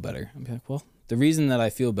 I feel better. I'd be like, well, the reason that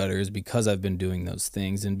I feel better is because I've been doing those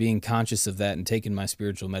things, and being conscious of that and taking my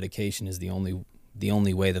spiritual medication is the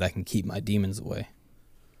only way that I can keep my demons away.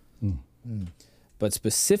 But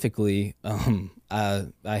specifically,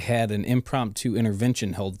 I had an impromptu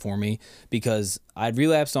intervention held for me because I'd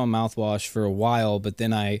relapsed on mouthwash for a while, but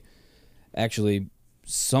then I actually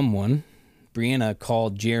Brianna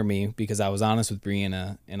called Jeremy because I was honest with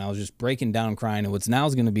Brianna, and I was just breaking down crying in what's now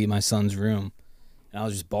is going to be my son's room. And I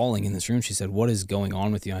was just bawling in this room. She said, "What is going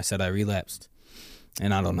on with you?" I said, "I relapsed,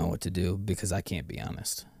 and I don't know what to do because I can't be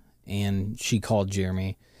honest." And she called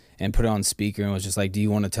Jeremy and put it on speaker and was just like, "Do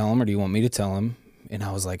you want to tell him or do you want me to tell him?" And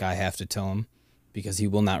I was like, "I have to tell him because he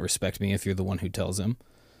will not respect me if you're the one who tells him."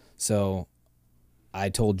 So I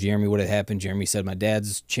told Jeremy what had happened. Jeremy said, "My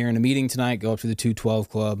dad's chairing a meeting tonight. Go up to the 212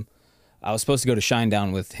 Club." I was supposed to go to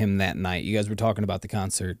Shinedown with him that night. You guys were talking about the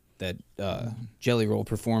concert that Jelly Roll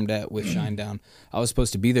performed at with Shinedown. I was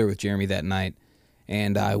supposed to be there with Jeremy that night,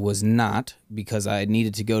 and I was not because I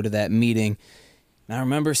needed to go to that meeting. And I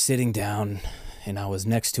remember sitting down, and I was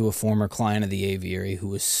next to a former client of the aviary who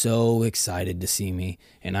was so excited to see me,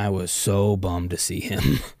 and I was so bummed to see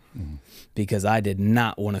him because I did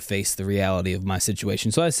not want to face the reality of my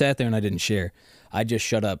situation. So I sat there and I didn't share. I just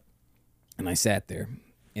shut up, and I sat there.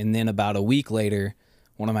 And then about a week later,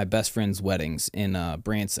 one of my best friend's weddings in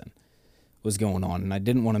Branson was going on, and I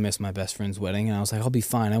didn't want to miss my best friend's wedding, and I was like, I'll be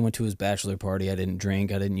fine. I went to his bachelor party. I didn't drink.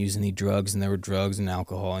 I didn't use any drugs, and there were drugs and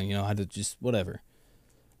alcohol, and, I had to just whatever.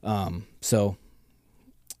 So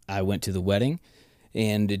I went to the wedding,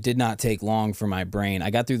 and it did not take long for my brain.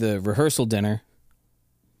 I got through the rehearsal dinner,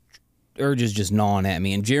 urges just gnawing at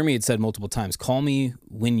me, and Jeremy had said multiple times, "Call me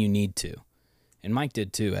when you need to," and Mike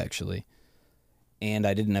did too, actually. And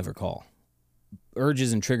I didn't ever call.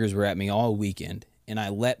 Urges and triggers were at me all weekend, and I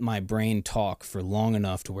let my brain talk for long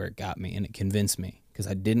enough to where it got me, and it convinced me because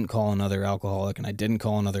I didn't call another alcoholic and I didn't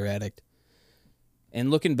call another addict.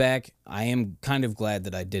 And looking back, I am kind of glad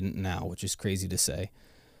that I didn't now, which is crazy to say.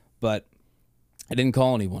 But I didn't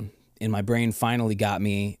call anyone, and my brain finally got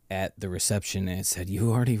me at the reception, and it said,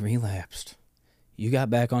 "You already relapsed. You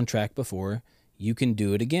got back on track before. You can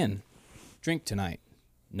do it again. Drink tonight.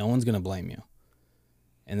 No one's going to blame you."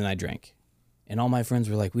 And then I drank. And all my friends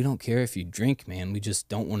were like, "We don't care if you drink, man. We just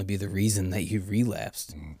don't want to be the reason that you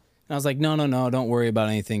relapsed." And I was like, no, don't worry about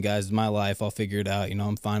anything, guys. It's my life. I'll figure it out.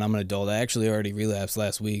 I'm fine. I'm an adult. I actually already relapsed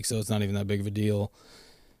last week, so it's not even that big of a deal.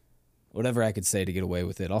 Whatever I could say to get away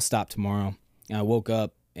with it. I'll stop tomorrow. And I woke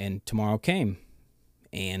up, and tomorrow came.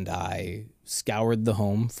 And I scoured the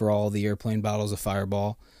home for all the airplane bottles of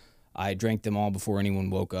Fireball. I drank them all before anyone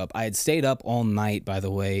woke up. I had stayed up all night, by the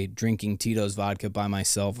way, drinking Tito's vodka by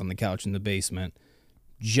myself on the couch in the basement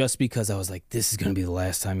just because I was like, this is going to be the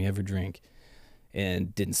last time you ever drink.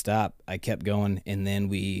 And didn't stop. I kept going, and then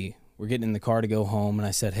we were getting in the car to go home, and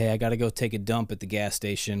I said, "Hey, I got to go take a dump at the gas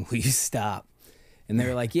station. Will you stop?" And they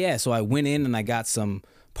were like, "Yeah." So I went in, and I got some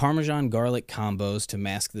Parmesan garlic combos to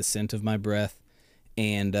mask the scent of my breath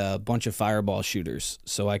and a bunch of Fireball shooters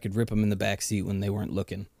so I could rip them in the back seat when they weren't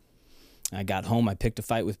looking. I got home, I picked a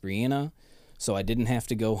fight with Brianna, so I didn't have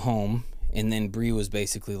to go home. And then Bree was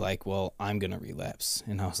basically like, "Well, I'm going to relapse."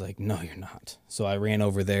 And I was like, "No, you're not." So I ran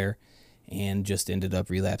over there and just ended up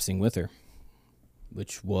relapsing with her,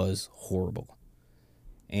 which was horrible.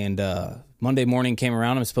 And Monday morning came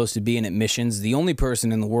around. I'm supposed to be in admissions. The only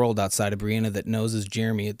person in the world outside of Brianna that knows is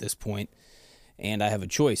Jeremy at this point. And I have a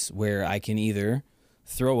choice where I can either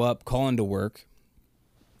throw up, call into work,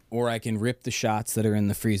 or I can rip the shots that are in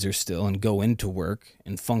the freezer still and go into work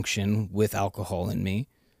and function with alcohol in me,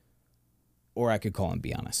 or I could call and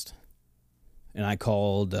be honest. And I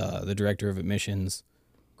called the director of admissions,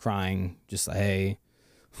 crying, just like, "Hey,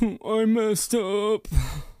 I messed up,"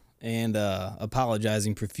 and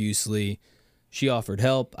apologizing profusely. She offered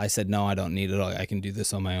help. I said, "No, I don't need it. I can do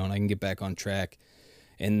this on my own. I can get back on track."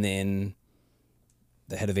 And then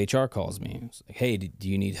the head of HR calls me. It's like, "Hey, do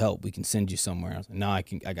you need help? We can send you somewhere." I was like, "No,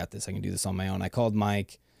 I got this. I can do this on my own." I called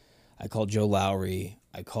Mike. I called Joe Lowry.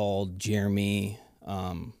 I called Jeremy,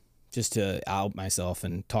 just to out myself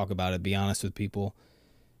and talk about it, be honest with people.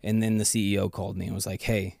 And then the CEO called me and was like,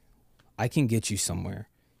 "Hey, I can get you somewhere.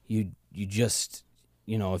 You just,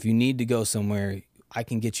 if you need to go somewhere, I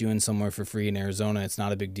can get you in somewhere for free in Arizona. It's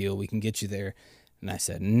not a big deal. We can get you there." And I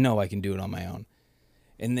said, "No, I can do it on my own."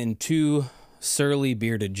 And then two surly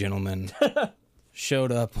bearded gentlemen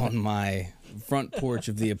showed up on my front porch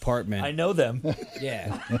of the apartment. I know them.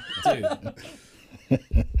 Yeah, dude.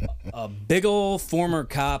 A big old former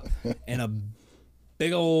cop and a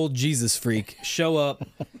big old Jesus freak show up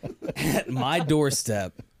at my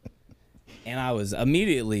doorstep, and I was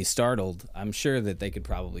immediately startled. I'm sure that they could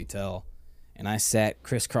probably tell. And I sat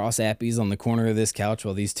crisscross appies on the corner of this couch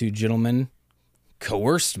while these two gentlemen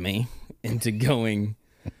coerced me into going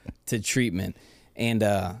to treatment. And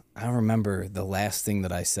I remember the last thing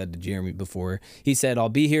that I said to Jeremy before. He said, "I'll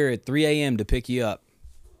be here at 3 a.m. to pick you up."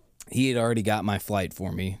 He had already got my flight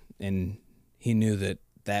for me, and he knew that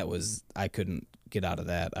I couldn't get out of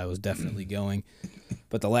that. I was definitely going.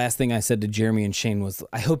 But the last thing I said to Jeremy and Shane was,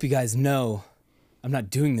 I hope you guys know I'm not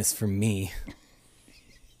doing this for me.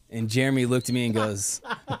 And Jeremy looked at me and goes,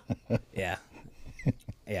 yeah,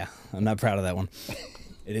 I'm not proud of that one.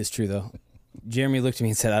 It is true, though. Jeremy looked at me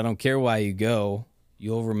and said, I don't care why you go.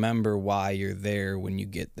 You'll remember why you're there when you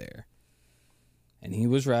get there. And he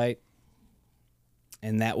was right.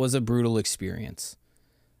 And that was a brutal experience.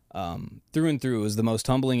 Through and through, it was the most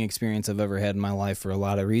humbling experience I've ever had in my life for a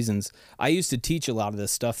lot of reasons. I used to teach a lot of the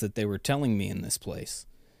stuff that they were telling me in this place.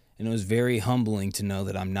 And it was very humbling to know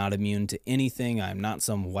that I'm not immune to anything. I'm not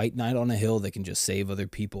some white knight on a hill that can just save other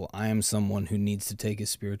people. I am someone who needs to take a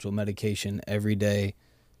spiritual medication every day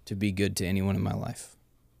to be good to anyone in my life.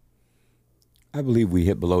 I believe we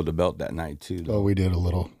hit below the belt that night too, Oh, we did a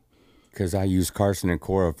little. because I used Carson and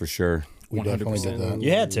Cora for sure. We definitely did 100%. that.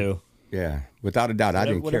 You had to. Yeah, without a doubt. I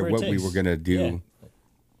didn't care Whatever it what we takes. were gonna do. Yeah.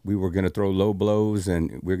 We were gonna throw low blows,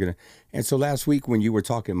 and we're gonna. And so last week when you were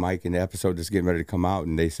talking, Mike, in the episode that's getting ready to come out,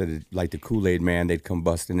 and they said it, like the Kool-Aid man, they'd come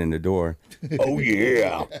busting in the door. Oh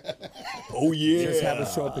yeah, Oh, yeah. just have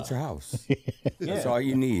us show up at your house. That's all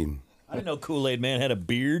you need. I didn't know Kool-Aid Man had a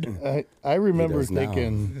beard. I remember does now.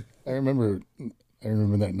 thinking, I remember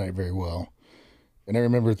that night very well. And I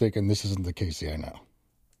remember thinking, this isn't the Casey I know.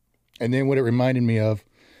 And then what it reminded me of,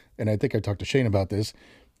 and I think I talked to Shane about this,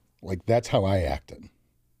 like that's how I acted.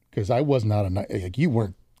 Because I was not like you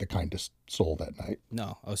weren't the kindest soul that night.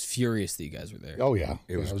 No, I was furious that you guys were there. Oh yeah.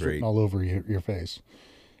 It was I was great. written all over your face.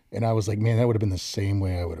 And I was like, man, that would have been the same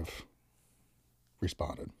way I would have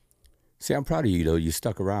responded. See, I'm proud of you though. You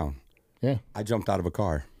stuck around. Yeah. I jumped out of a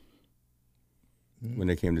car when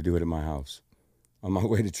they came to do it at my house on my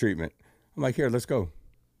way to treatment. I'm like, here, let's go.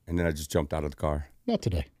 And then I just jumped out of the car. Not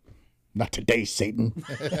today. Not today, Satan.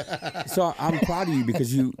 So I'm proud of you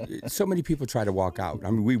because so many people try to walk out.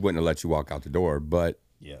 I mean, we wouldn't have let you walk out the door, but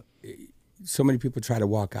Yeah. so many people try to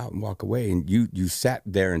walk out and walk away. And you sat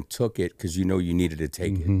there and took it because you know you needed to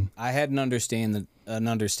take it. I had an understanding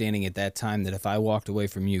at that time that if I walked away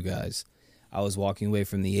from you guys, I was walking away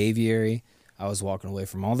from the aviary. I was walking away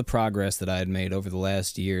from all the progress that I had made over the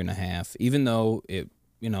last year and a half. Even though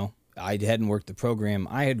I hadn't worked the program,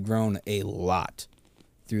 I had grown a lot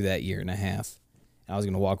through that year and a half. I was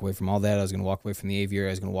going to walk away from all that. I was going to walk away from the aviary.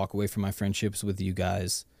 I was going to walk away from my friendships with you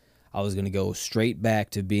guys. I was going to go straight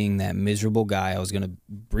back to being that miserable guy.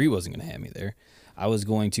 Bree wasn't going to have me there. I was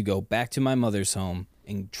going to go back to my mother's home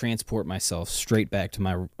and transport myself straight back to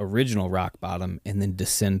my original rock bottom and then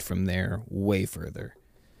descend from there way further.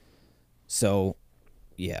 So,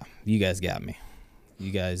 yeah, you guys got me.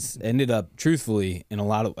 You guys ended up, truthfully,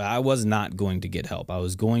 I was not going to get help. I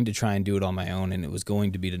was going to try and do it on my own, and it was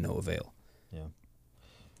going to be to no avail. Yeah.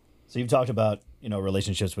 So you've talked about,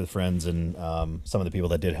 relationships with friends and some of the people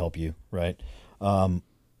that did help you, right? What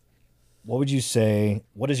would you say,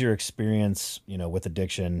 what is your experience, with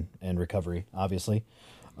addiction and recovery, obviously?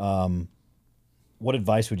 What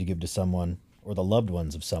advice would you give to someone or the loved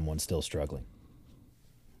ones of someone still struggling?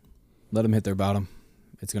 Let them hit their bottom.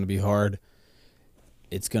 It's going to be hard.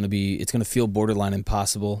 It's going to feel borderline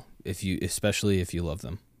impossible especially if you love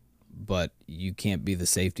them. But you can't be the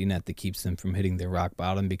safety net that keeps them from hitting their rock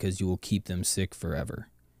bottom, because you will keep them sick forever.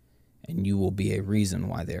 And you will be a reason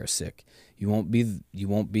why they are sick. You won't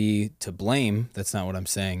be to blame. That's not what I'm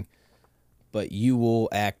saying. But you will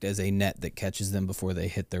act as a net that catches them before they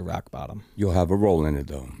hit their rock bottom. You'll have a role in it,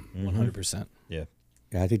 though. 100%. Yeah.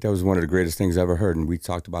 Yeah, I think that was one of the greatest things I ever heard, and we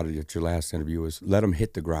talked about it at your last interview, was let them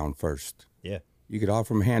hit the ground first. Yeah. You could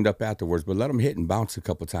offer them a hand up afterwards, but let them hit and bounce a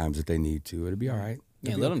couple times if they need to. It'll be all right.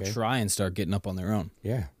 Yeah, It'll be let okay. them try and start getting up on their own.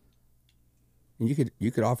 Yeah. And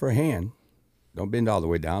you could offer a hand. Don't bend all the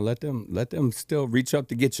way down. Let them still reach up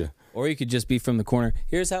to get you. Or you could just be from the corner.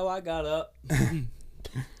 Here's how I got up.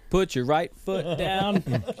 Put your right foot down.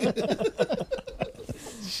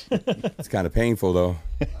 It's kind of painful though.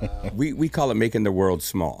 We call it making the world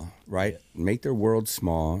small, right? Make their world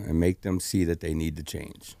small and make them see that they need to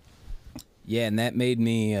change. Yeah, and that made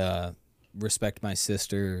me respect my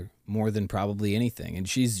sister more than probably anything. And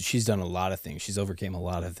she's done a lot of things. She's overcame a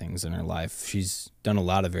lot of things in her life. She's done a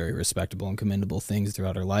lot of very respectable and commendable things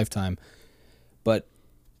throughout her lifetime. But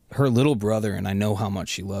her little brother, and I know how much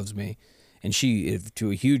she loves me, and she,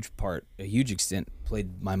 to a huge extent,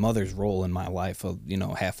 played my mother's role in my life,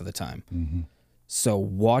 half of the time. Mm-hmm. So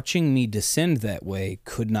watching me descend that way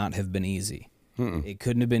could not have been easy. It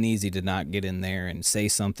couldn't have been easy to not get in there and say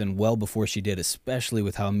something well before she did, especially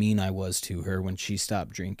with how mean I was to her when she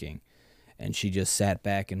stopped drinking. And she just sat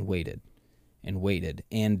back and waited and waited.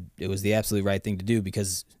 And it was the absolutely right thing to do,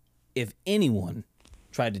 because if anyone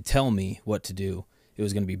tried to tell me what to do, it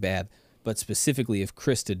was going to be bad. But specifically, if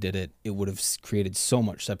Krista did it, it would have created so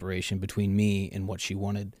much separation between me and what she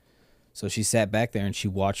wanted. So she sat back there and she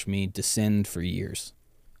watched me descend for years.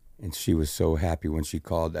 And she was so happy when she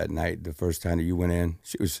called that night, the first time that you went in.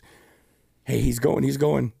 She was, hey, he's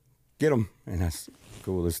going, get him. And I said,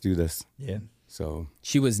 cool, let's do this. Yeah. So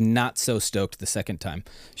She was not so stoked the second time.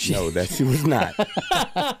 She was not.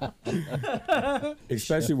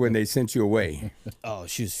 Especially when they sent you away. Oh,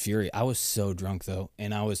 she was furious. I was so drunk though,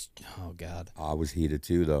 and I was, oh God. I was heated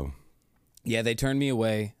too, though. Yeah, they turned me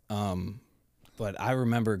away. But I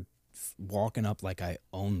remember walking up like I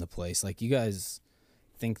owned the place. Like, you guys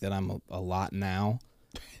think that I'm a lot now.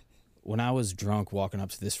 When I was drunk walking up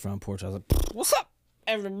to this front porch, I was like, what's up,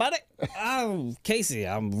 everybody? I'm Casey.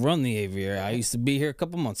 I run the aviary. I used to be here a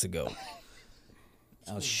couple months ago.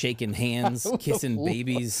 I was shaking hands, kissing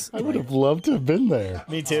babies. I would have loved to have been there.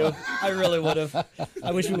 Me too. I really would have.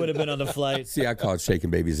 I wish we would have been on the flight. See, I call it shaking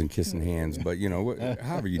babies and kissing hands, but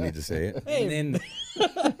however you need to say it. And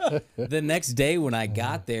then the next day when I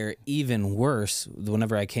got there, even worse,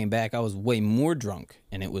 whenever I came back, I was way more drunk,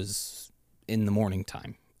 and it was in the morning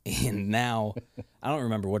time. And now, I don't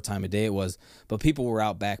remember what time of day it was, but people were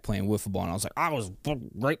out back playing wiffle ball, and I was like, I was a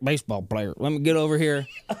great baseball player. Let me get over here.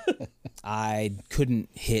 I couldn't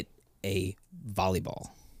hit a volleyball.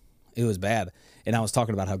 It was bad. And I was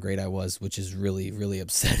talking about how great I was, which is really, really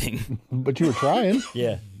upsetting. But you were trying.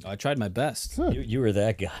 Yeah. I tried my best. You were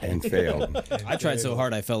that guy. And failed. I tried so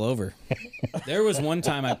hard I fell over. There was one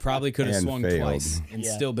time I probably could have And swung failed. twice and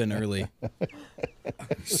Yeah. still been early.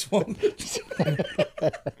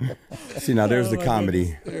 See, now there's the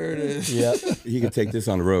comedy. There it is. Yeah. He could take this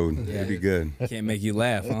on the road. It'd be good. Can't make you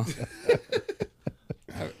laugh, huh?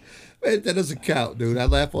 Man, that doesn't count, dude. I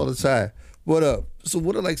laugh all the time. So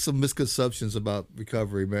what are like some misconceptions about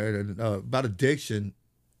recovery, man, and about addiction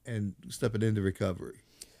and stepping into recovery?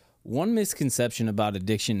 One misconception about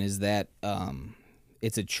addiction is that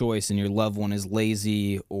it's a choice and your loved one is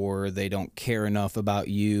lazy or they don't care enough about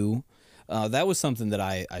you. That was something that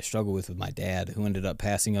I struggled with my dad, who ended up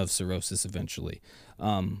passing of cirrhosis eventually.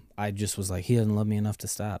 I just was like, he doesn't love me enough to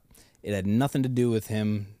stop. It had nothing to do with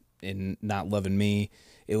him and not loving me.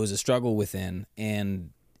 It was a struggle within,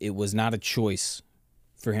 and it was not a choice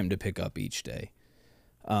for him to pick up each day.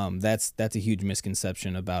 That's a huge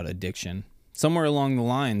misconception about addiction. Somewhere along the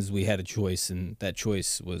lines, we had a choice, and that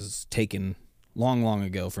choice was taken long, long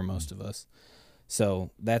ago for most of us.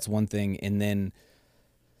 So that's one thing. And then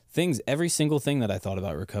every single thing that I thought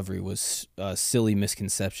about recovery was a silly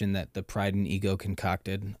misconception that the pride and ego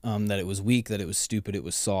concocted, that it was weak, that it was stupid, it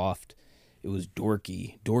was soft, it was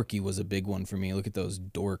dorky. Dorky was a big one for me. Look at those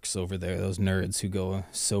dorks over there, those nerds who go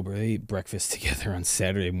sober. They eat breakfast together on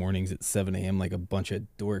Saturday mornings at 7 a.m. like a bunch of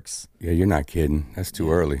dorks. Yeah, you're not kidding. That's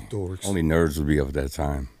too early. Dorks. Only nerds would be up at that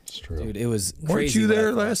time. It's true. Dude, it was Weren't crazy. you what I there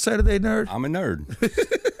thought. last Saturday, nerd? I'm a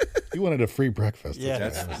nerd. You wanted a free breakfast. Yeah.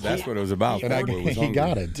 That's what it was about. And Boy was he hungry.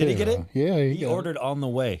 got it, too. Did he get it? Yeah, He got it. ordered on the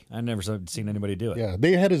way. I've never seen anybody do it. Yeah,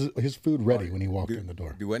 they had his food ready when he walked in the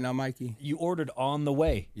door. Do what now, Mikey? You ordered on the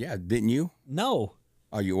way. Yeah, didn't you? No.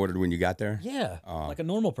 Oh, you ordered when you got there? Yeah. Like a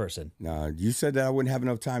normal person. No, you said that I wouldn't have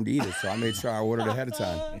enough time to eat it, so I made sure I ordered ahead of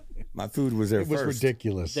time. My food was there It was first.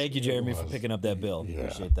 ridiculous. Thank you, Jeremy, for picking up that bill.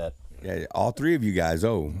 Appreciate that. Yeah, all three of you guys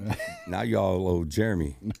owe. Now y'all owe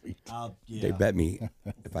Jeremy. Yeah. They bet me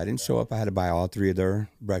if I didn't show up, I had to buy all three of their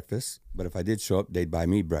breakfasts. But if I did show up, they'd buy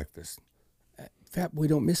me breakfast. Fat boy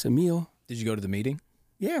don't miss a meal. Did you go to the meeting?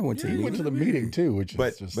 Yeah, I went to the He meeting. went to the meeting, too, which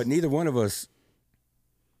But is just... but neither one of us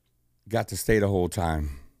got to stay the whole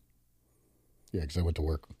time. Yeah, because I went to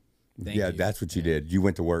work. Thank Yeah, you. that's what you did. You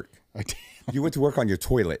went to work. I did. You went to work on your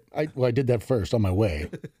toilet. I did that first on my way.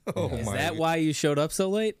 Is that why you showed up so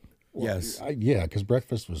late? Yes. Yeah, because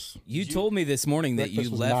breakfast was You told me this morning that breakfast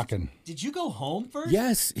you was left. knocking. Did you go home first?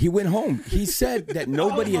 Yes, he went home. He said that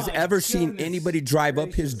nobody has ever seen anybody drive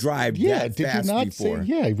up his drive Yeah, that did you fast not before. say?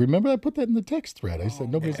 Yeah, remember I put that in the text thread. I said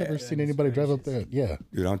nobody's ever seen anybody drive up there. Yeah,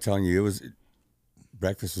 Dude, I'm telling you,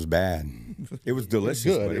 breakfast was bad. It was delicious,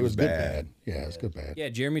 good. but It was good bad. bad. Yeah, it was good bad. Yeah,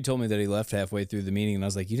 Jeremy told me that he left halfway through the meeting, and I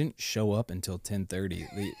was like, "You didn't show up until 10:30."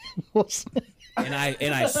 And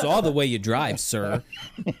I saw the way you drive, sir.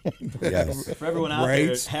 Yes. For everyone out there,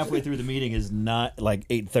 Right. halfway through the meeting is not like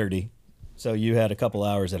 8:30. So you had a couple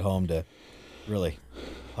hours at home to really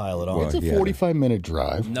pile it on. It's a Yeah. 45-minute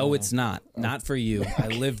drive. No, it's not. Not for you. I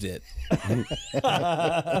lived it.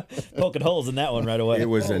 Poking holes in that one right away. It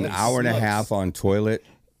was an hour and a half on toilet,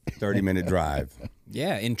 30-minute drive.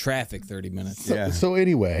 Yeah, in traffic, 30 minutes. Yeah. So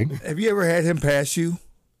anyway, Have you ever had him pass you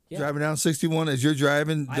driving down 61 as you're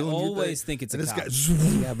driving? I doing your always thing? think it's a And this cop.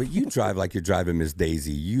 guy, Yeah, but you drive like you're driving Miss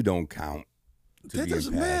Daisy. You don't count. to that being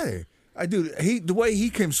doesn't passed. matter. The way he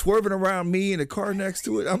came swerving around me in the car next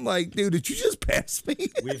to it, I'm like, dude, did you just pass me?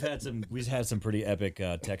 We've had some pretty epic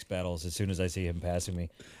text battles. As soon as I see him passing me,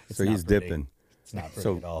 it's So not he's pretty. dipping. It's not pretty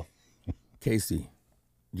So- at all. Casey,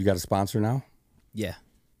 you got a sponsor now? Yeah,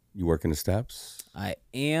 You working the steps? I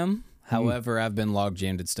am. However, I've been log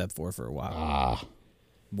jammed at step 4 for a while.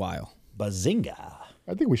 Bazinga!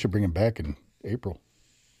 I think we should bring him back in April.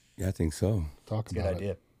 Yeah, I think so. Talk Good about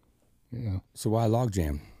idea. it. Yeah. So why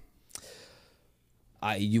logjam?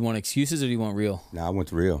 You want excuses or do you want real? Now I went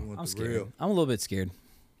to real. I'm scared. I'm a little bit scared.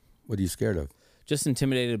 What are you scared of? Just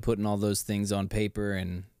intimidated putting all those things on paper,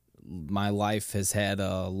 and my life has had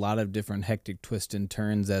a lot of different hectic twists and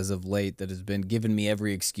turns as of late that has been giving me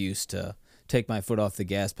every excuse to take my foot off the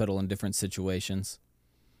gas pedal in different situations.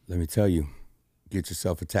 Let me tell you, get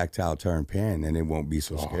yourself a tactile turn pen and it won't be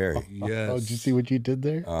so scary. Yes. Oh, did you see what you did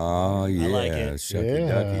there? Oh, yeah. like it. Shucky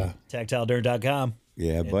Yeah. ducky. TactileDirt.com.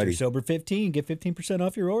 Yeah, Enter buddy. Sober15. Get 15%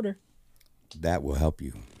 off your order. That will help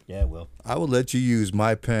you. Yeah, it will. I will let you use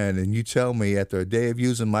my pen, and you tell me after a day of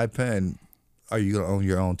using my pen, are you going to own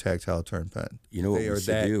your own tactile turn pen? You know what They we are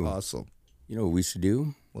should that do? awesome. You know what we should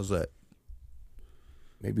do? What's that?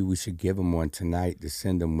 Maybe we should give him one tonight to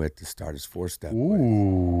send him with to start his 4-step. with.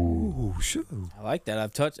 Ooh, sure. I like that.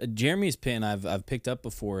 I've touched Jeremy's pin. I've picked up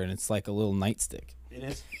before, and it's like a little nightstick. It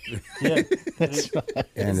is. Yeah.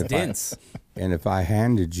 And It's if dense. And if I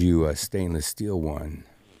handed you a stainless steel one,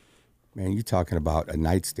 man, you're talking about a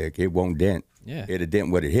nightstick. It won't dent. Yeah. It'll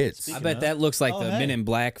dent what it hits. I bet that looks like Oh, the hey. Men in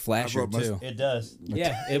Black flasher brought my- too. It does.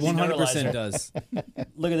 Yeah, it Neuralizer. 100% does.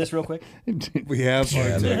 Look at this real quick. We have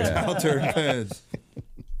our tactile turn pens.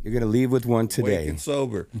 You're going to leave with one Wake today. and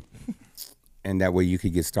sober. And that way you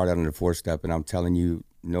could get started on the 4-step. And I'm telling you,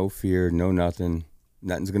 no fear, no nothing.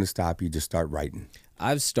 Nothing's going to stop you. Just start writing.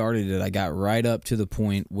 I've started it. I got right up to the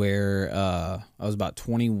point where I was about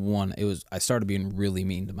 21. I started being really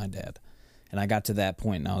mean to my dad, and I got to that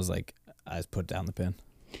point, and I was like, I just put down the pen.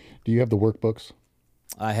 Do you have the workbooks?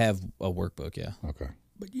 I have a workbook, yeah. Okay.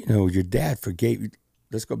 But, you know, your dad forgave you.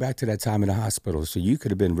 Let's go back to that time in the hospital. So you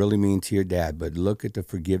could have been really mean to your dad, but look at the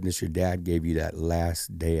forgiveness your dad gave you that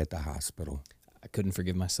last day at the hospital. I couldn't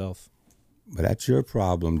forgive myself. But that's your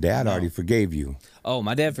problem. Dad already forgave you. Oh,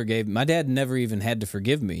 my dad forgave. My dad never even had to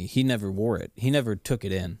forgive me. He never wore it. He never took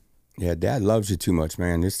it in. Yeah, Dad loves you too much,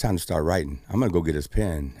 man. It's time to start writing. I'm going to go get his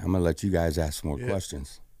pen. I'm going to let you guys ask some more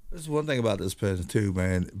questions. There's one thing about this pen, too,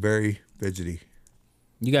 man. Very fidgety.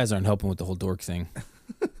 You guys aren't helping with the whole dork thing.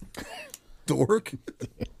 Dork.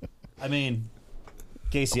 I mean,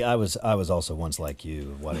 Casey, I was also once like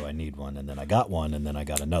you. Why do I need one? And then I got one, and then I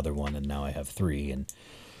got another one, and now I have 3. And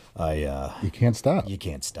You can't stop. you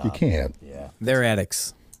can't stop. You can't. Yeah. They're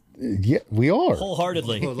addicts. Yeah, we are.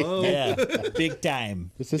 Wholeheartedly. Yeah. Big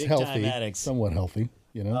time. This is Big time healthy. addicts. Somewhat healthy,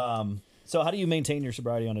 you know? So how do you maintain your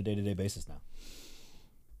sobriety on a day-to-day basis now?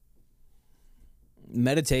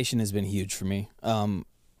 Meditation has been huge for me.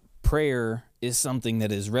 Prayer is something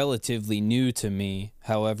that is relatively new to me.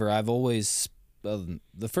 However, I've always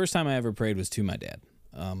the first time I ever prayed was to my dad.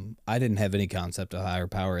 I didn't have any concept of higher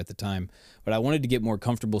power at the time, but I wanted to get more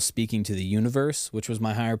comfortable speaking to the universe, which was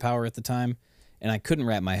my higher power at the time, and I couldn't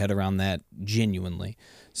wrap my head around that genuinely.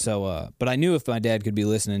 So, but I knew if my dad could be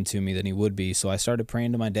listening to me, then he would be. So I started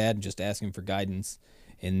praying to my dad and just asking for guidance.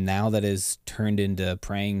 And now that has turned into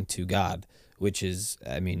praying to God, which is,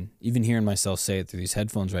 I mean, even hearing myself say it through these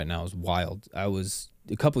headphones right now is wild.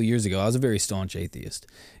 A couple of years ago, I was a very staunch atheist,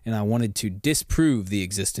 and I wanted to disprove the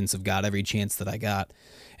existence of God every chance that I got.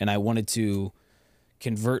 And I wanted to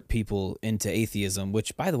convert people into atheism,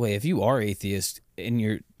 which, by the way, if you are atheist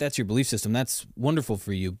and that's your belief system, that's wonderful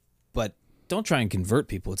for you. But don't try and convert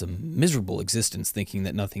people. It's a miserable existence thinking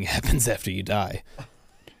that nothing happens after you die.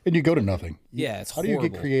 And you go to nothing. Yeah, it's How horrible. do you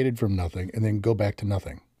get created from nothing and then go back to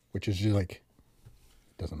nothing? Which is just like,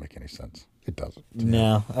 doesn't make any sense. It doesn't.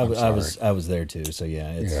 No, I was there too. So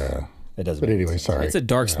yeah, it doesn't. But make anyway, sense. sorry. It's a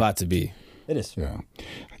dark spot to be. It is. Yeah.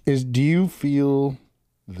 Do you feel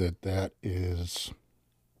that is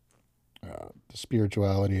the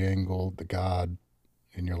spirituality angle, the God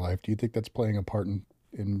in your life? Do you think that's playing a part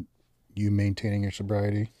in you maintaining your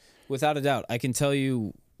sobriety? Without a doubt. I can tell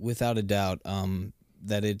you without a doubt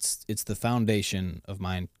that it's the foundation of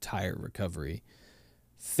my entire recovery.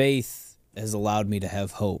 Faith has allowed me to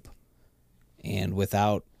have hope. And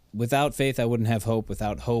without faith, I wouldn't have hope.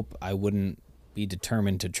 Without hope, I wouldn't be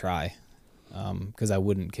determined to try because I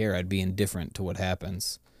wouldn't care. I'd be indifferent to what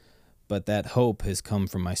happens. But that hope has come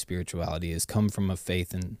from my spirituality, has come from a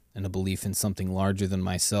faith and a belief in something larger than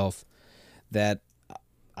myself that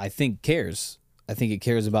I think cares I think it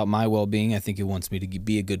cares about my well-being. I think it wants me to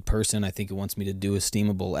be a good person. I think it wants me to do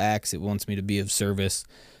esteemable acts. It wants me to be of service,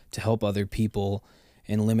 to help other people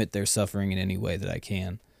and limit their suffering in any way that I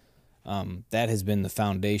can. That has been the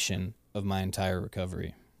foundation of my entire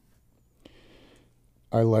recovery.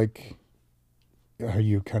 I like how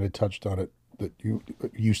you kind of touched on it, that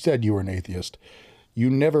you said you were an atheist. You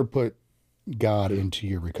never put God into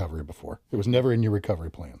your recovery before. It was never in your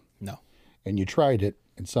recovery plan. No. And you tried it,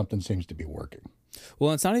 and something seems to be working.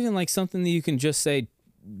 Well, it's not even like something that you can just say,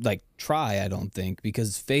 like, try, I don't think,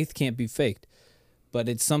 because faith can't be faked. But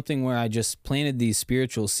it's something where I just planted these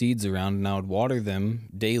spiritual seeds around, and I would water them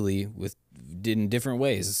daily in different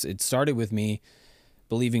ways. It started with me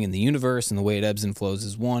believing in the universe and the way it ebbs and flows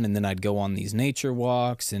is one, and then I'd go on these nature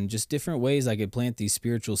walks and just different ways I could plant these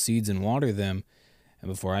spiritual seeds and water them. And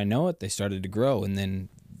before I know it, they started to grow. And then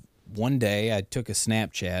one day I took a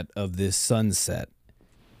Snapchat of this sunset,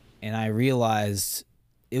 and I realized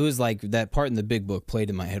it was like that part in the Big Book played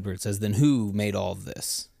in my head where it says, then who made all of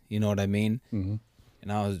this? You know what I mean? Mm-hmm.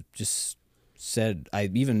 And I was just said, I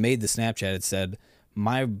even made the Snapchat. It said,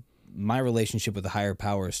 my relationship with a higher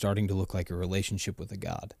power is starting to look like a relationship with a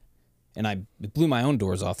God. And it blew my own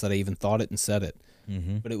doors off that I even thought it and said it.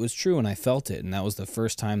 Mm-hmm. But it was true, and I felt it. And that was the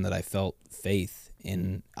first time that I felt faith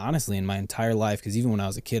honestly, in my entire life, because even when I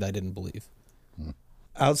was a kid, I didn't believe.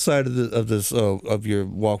 Outside of your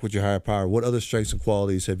walk with your higher power, what other strengths and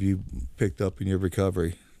qualities have you picked up in your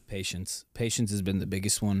recovery? Patience. Patience has been the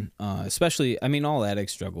biggest one. Especially, I mean, all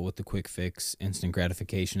addicts struggle with the quick fix, instant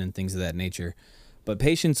gratification, and things of that nature. But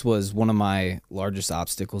patience was one of my largest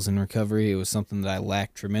obstacles in recovery. It was something that I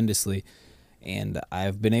lacked tremendously, and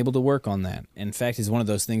I've been able to work on that. In fact, it's one of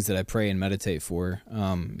those things that I pray and meditate for,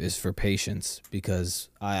 is for patience, because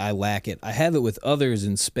I lack it. I have it with others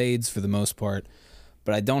in spades for the most part,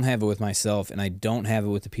 but I don't have it with myself, and I don't have it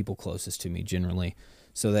with the people closest to me generally.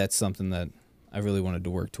 So that's something that I really wanted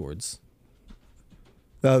to work towards.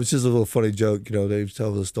 No, it's just a little funny joke. You know, they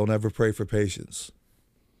tell us don't ever pray for patience,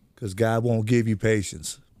 because God won't give you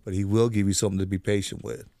patience, but he will give you something to be patient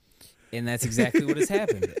with. And that's exactly what has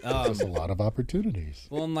happened. There's a lot of opportunities.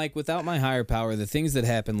 Well, and like without my higher power, the things that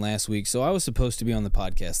happened last week. So I was supposed to be on the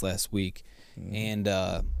podcast last week, and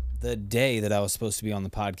the day that I was supposed to be on the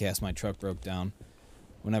podcast, my truck broke down.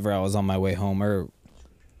 Whenever I was on my way home, or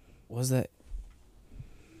was that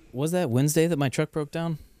Wednesday that my truck broke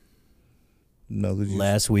down? No,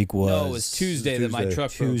 last week was. No, it was Tuesday that my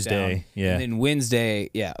truck broke down. Yeah. And then Wednesday,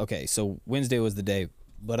 yeah, okay. So Wednesday was the day,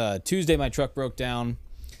 but Tuesday my truck broke down.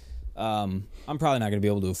 I'm probably not going to be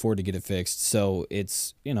able to afford to get it fixed. So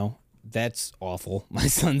it's, that's awful. My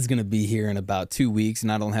son's going to be here in about 2 weeks,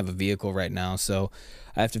 and I don't have a vehicle right now. So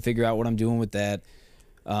I have to figure out what I'm doing with that.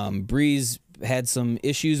 Breeze had some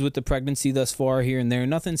issues with the pregnancy thus far here and there.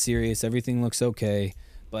 Nothing serious. Everything looks okay.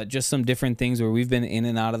 But just some different things where we've been in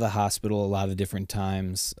and out of the hospital a lot of different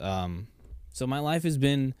times. So my life has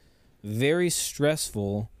been very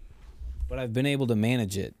stressful, but I've been able to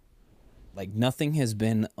manage it. Like, nothing has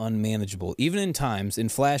been unmanageable. Even in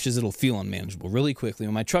flashes, it'll feel unmanageable really quickly.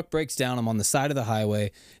 When my truck breaks down, I'm on the side of the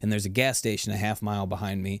highway, and there's a gas station a half mile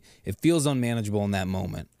behind me. It feels unmanageable in that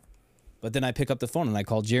moment. But then I pick up the phone, and I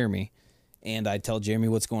call Jeremy, and I tell Jeremy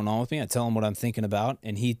what's going on with me. I tell him what I'm thinking about,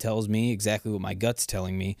 and he tells me exactly what my gut's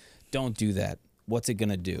telling me. Don't do that. What's it going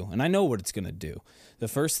to do? And I know what it's going to do. The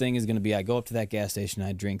first thing is going to be I go up to that gas station,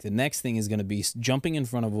 I drink. The next thing is going to be jumping in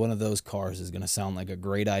front of one of those cars is going to sound like a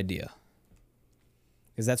great idea.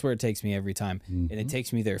 Because that's where it takes me every time. Mm-hmm. And it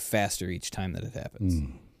takes me there faster each time that it happens.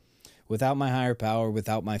 Without my higher power,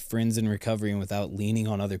 without my friends in recovery, and without leaning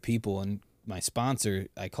on other people and my sponsor,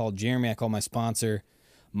 I called Jeremy, I called my sponsor.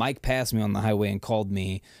 Mike passed me on the highway and called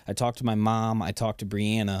me. I talked to my mom. I talked to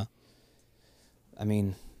Brianna. I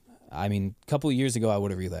mean, a couple of years ago, I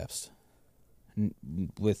would have relapsed.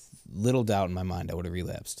 With little doubt in my mind, I would have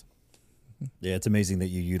relapsed. Yeah, it's amazing that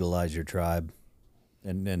you utilize your tribe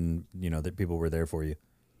and that people were there for you.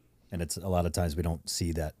 And it's a lot of times we don't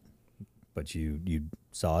see that, but you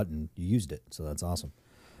saw it and you used it. So that's awesome.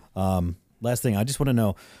 Last thing, I just want to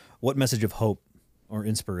know, what message of hope or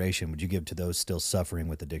inspiration would you give to those still suffering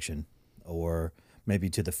with addiction, or maybe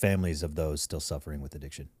to the families of those still suffering with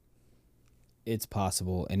addiction? It's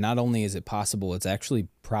possible. And not only is it possible, it's actually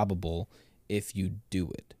probable if you do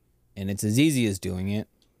it. And it's as easy as doing it,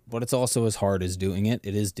 but it's also as hard as doing it.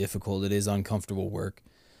 It is difficult. It is uncomfortable work.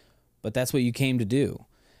 But that's what you came to do.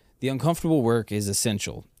 The uncomfortable work is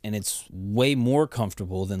essential, and it's way more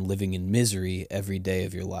comfortable than living in misery every day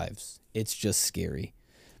of your lives. It's just scary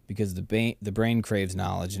because the brain craves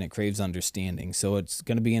knowledge and it craves understanding. So it's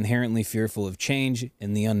going to be inherently fearful of change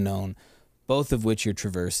and the unknown, both of which you're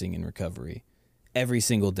traversing in recovery. every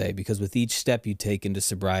single day, because with each step you take into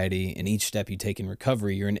sobriety and each step you take in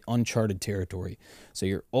recovery, you're in uncharted territory. So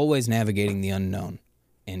you're always navigating the unknown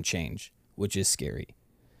and change, which is scary.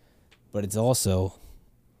 But it's also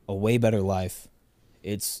a way better life.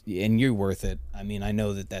 And you're worth it. I mean, I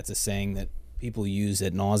know that that's a saying that people use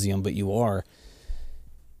ad nauseum, but you are.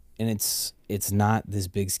 And it's not this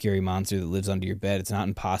big scary monster that lives under your bed. It's not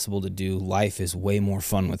impossible to do. Life is way more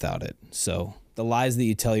fun without it. So the lies that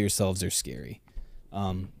you tell yourselves are scary.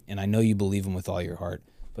 And I know you believe them with all your heart.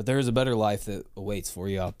 But there is a better life that awaits for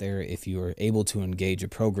you out there if you are able to engage a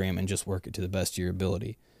program and just work it to the best of your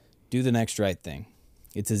ability. Do the next right thing.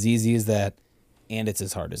 It's as easy as that, and it's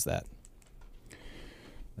as hard as that.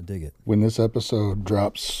 I dig it. When this episode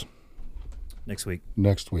drops Next week.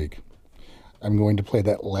 I'm going to play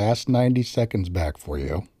that last 90 seconds back for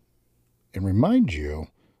you and remind you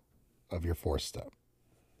of your fourth step.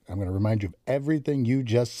 I'm going to remind you of everything you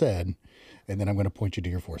just said, and then I'm going to point you to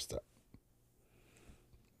your fourth step.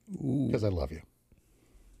 Because I love you.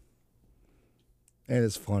 And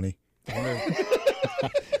it's funny.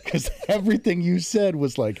 Because everything you said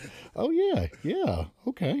was like, oh, yeah,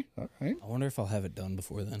 okay, all right. I wonder if I'll have it done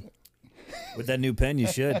before then. With that new pen, you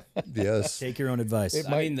should. Yes. Take your own advice.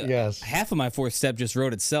 Yes. Half of my fourth step just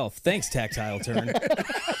wrote itself. Thanks, Tactile Turn.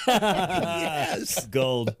 Yes.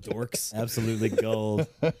 Gold. Dorks. Absolutely gold.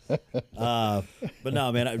 But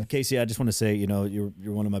no, man, Casey, I just want to say, you're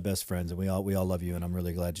one of my best friends, and we all love you, and I'm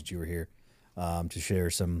really glad that you were here to share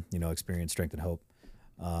some, experience, strength, and hope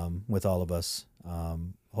with all of us.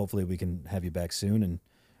 Hopefully we can have you back soon, and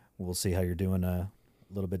we'll see how you're doing a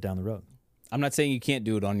little bit down the road. I'm not saying you can't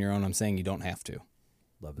do it on your own. I'm saying you don't have to.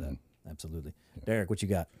 Love that. Absolutely. Derek, what you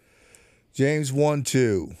got? James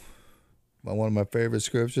 1:2. One of my favorite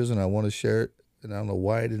scriptures, and I want to share it. And I don't know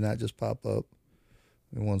why it did not just pop up.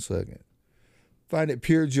 In 1 second. Find it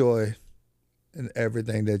pure joy in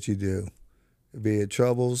everything that you do. Be it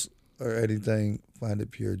troubles or anything, find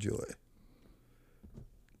it pure joy.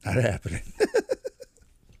 Not happening.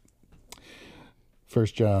 1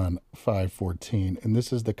 John 5:14, and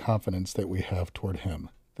this is the confidence that we have toward him,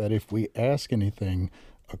 that if we ask anything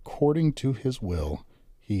according to his will,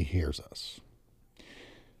 he hears us.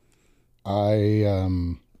 I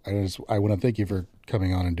want to thank you for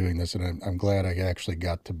coming on and doing this, and I'm glad I actually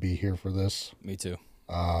got to be here for this. Me too.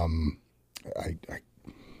 I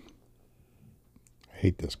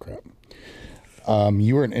hate this crap.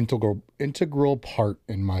 You were an integral part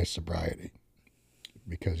in my sobriety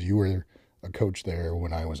because you were a coach there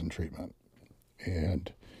when I was in treatment.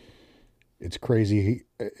 And it's crazy.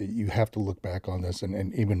 You have to look back on this,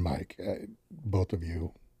 and even Mike, both of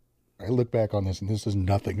you, I look back on this, and this is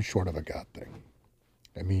nothing short of a God thing.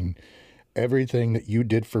 I mean, everything that you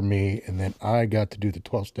did for me, and then I got to do the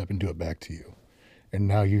 12-step and do it back to you. And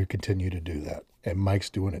now you continue to do that. And Mike's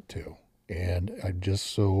doing it too. And I'm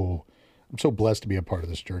so blessed to be a part of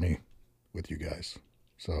this journey with you guys.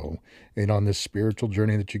 So, and on this spiritual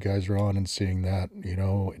journey that you guys are on and seeing that,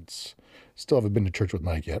 it's still haven't been to church with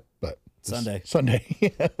Mike yet, but Sunday. Sunday,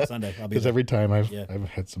 I'll be because there. every time I've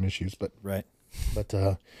had some issues, but Right.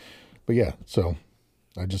 but yeah. So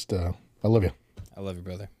I just I love you, I love you,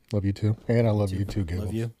 brother. love you too, and I love you too, Gil.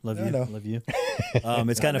 Love you. Love I you. know. Love you.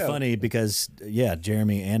 It's kind of funny because,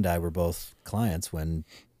 Jeremy and I were both clients when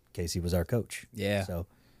Casey was our coach. Yeah. So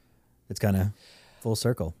it's kind of full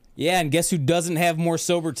circle. Yeah, and guess who doesn't have more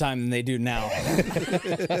sober time than they do now?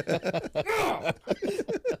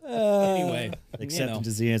 Anyway, Acceptance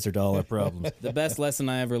is the answer to all our problems. the best lesson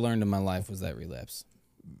I ever learned in my life was that relapse.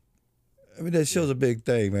 I mean, that shows a big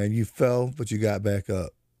thing, man. You fell, but you got back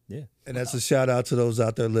up. Yeah. And that's a shout out to those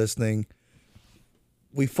out there listening.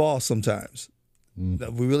 We fall sometimes.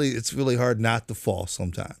 It's really hard not to fall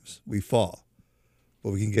sometimes. We fall,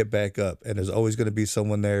 but we can get back up. And there's always going to be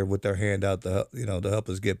someone there with their hand out to help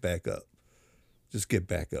us get back up. Just get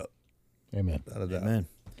back up. Amen. Without a doubt. Amen.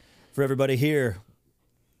 For everybody here,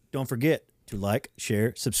 don't forget to like,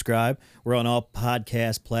 share, subscribe. We're on all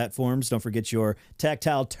podcast platforms. Don't forget your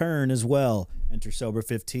Tactile Turn as well. Enter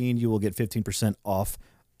Sober15. You will get 15% off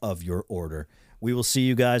of your order. We will see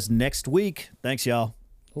you guys next week. Thanks, y'all.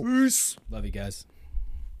 Peace. Love you guys.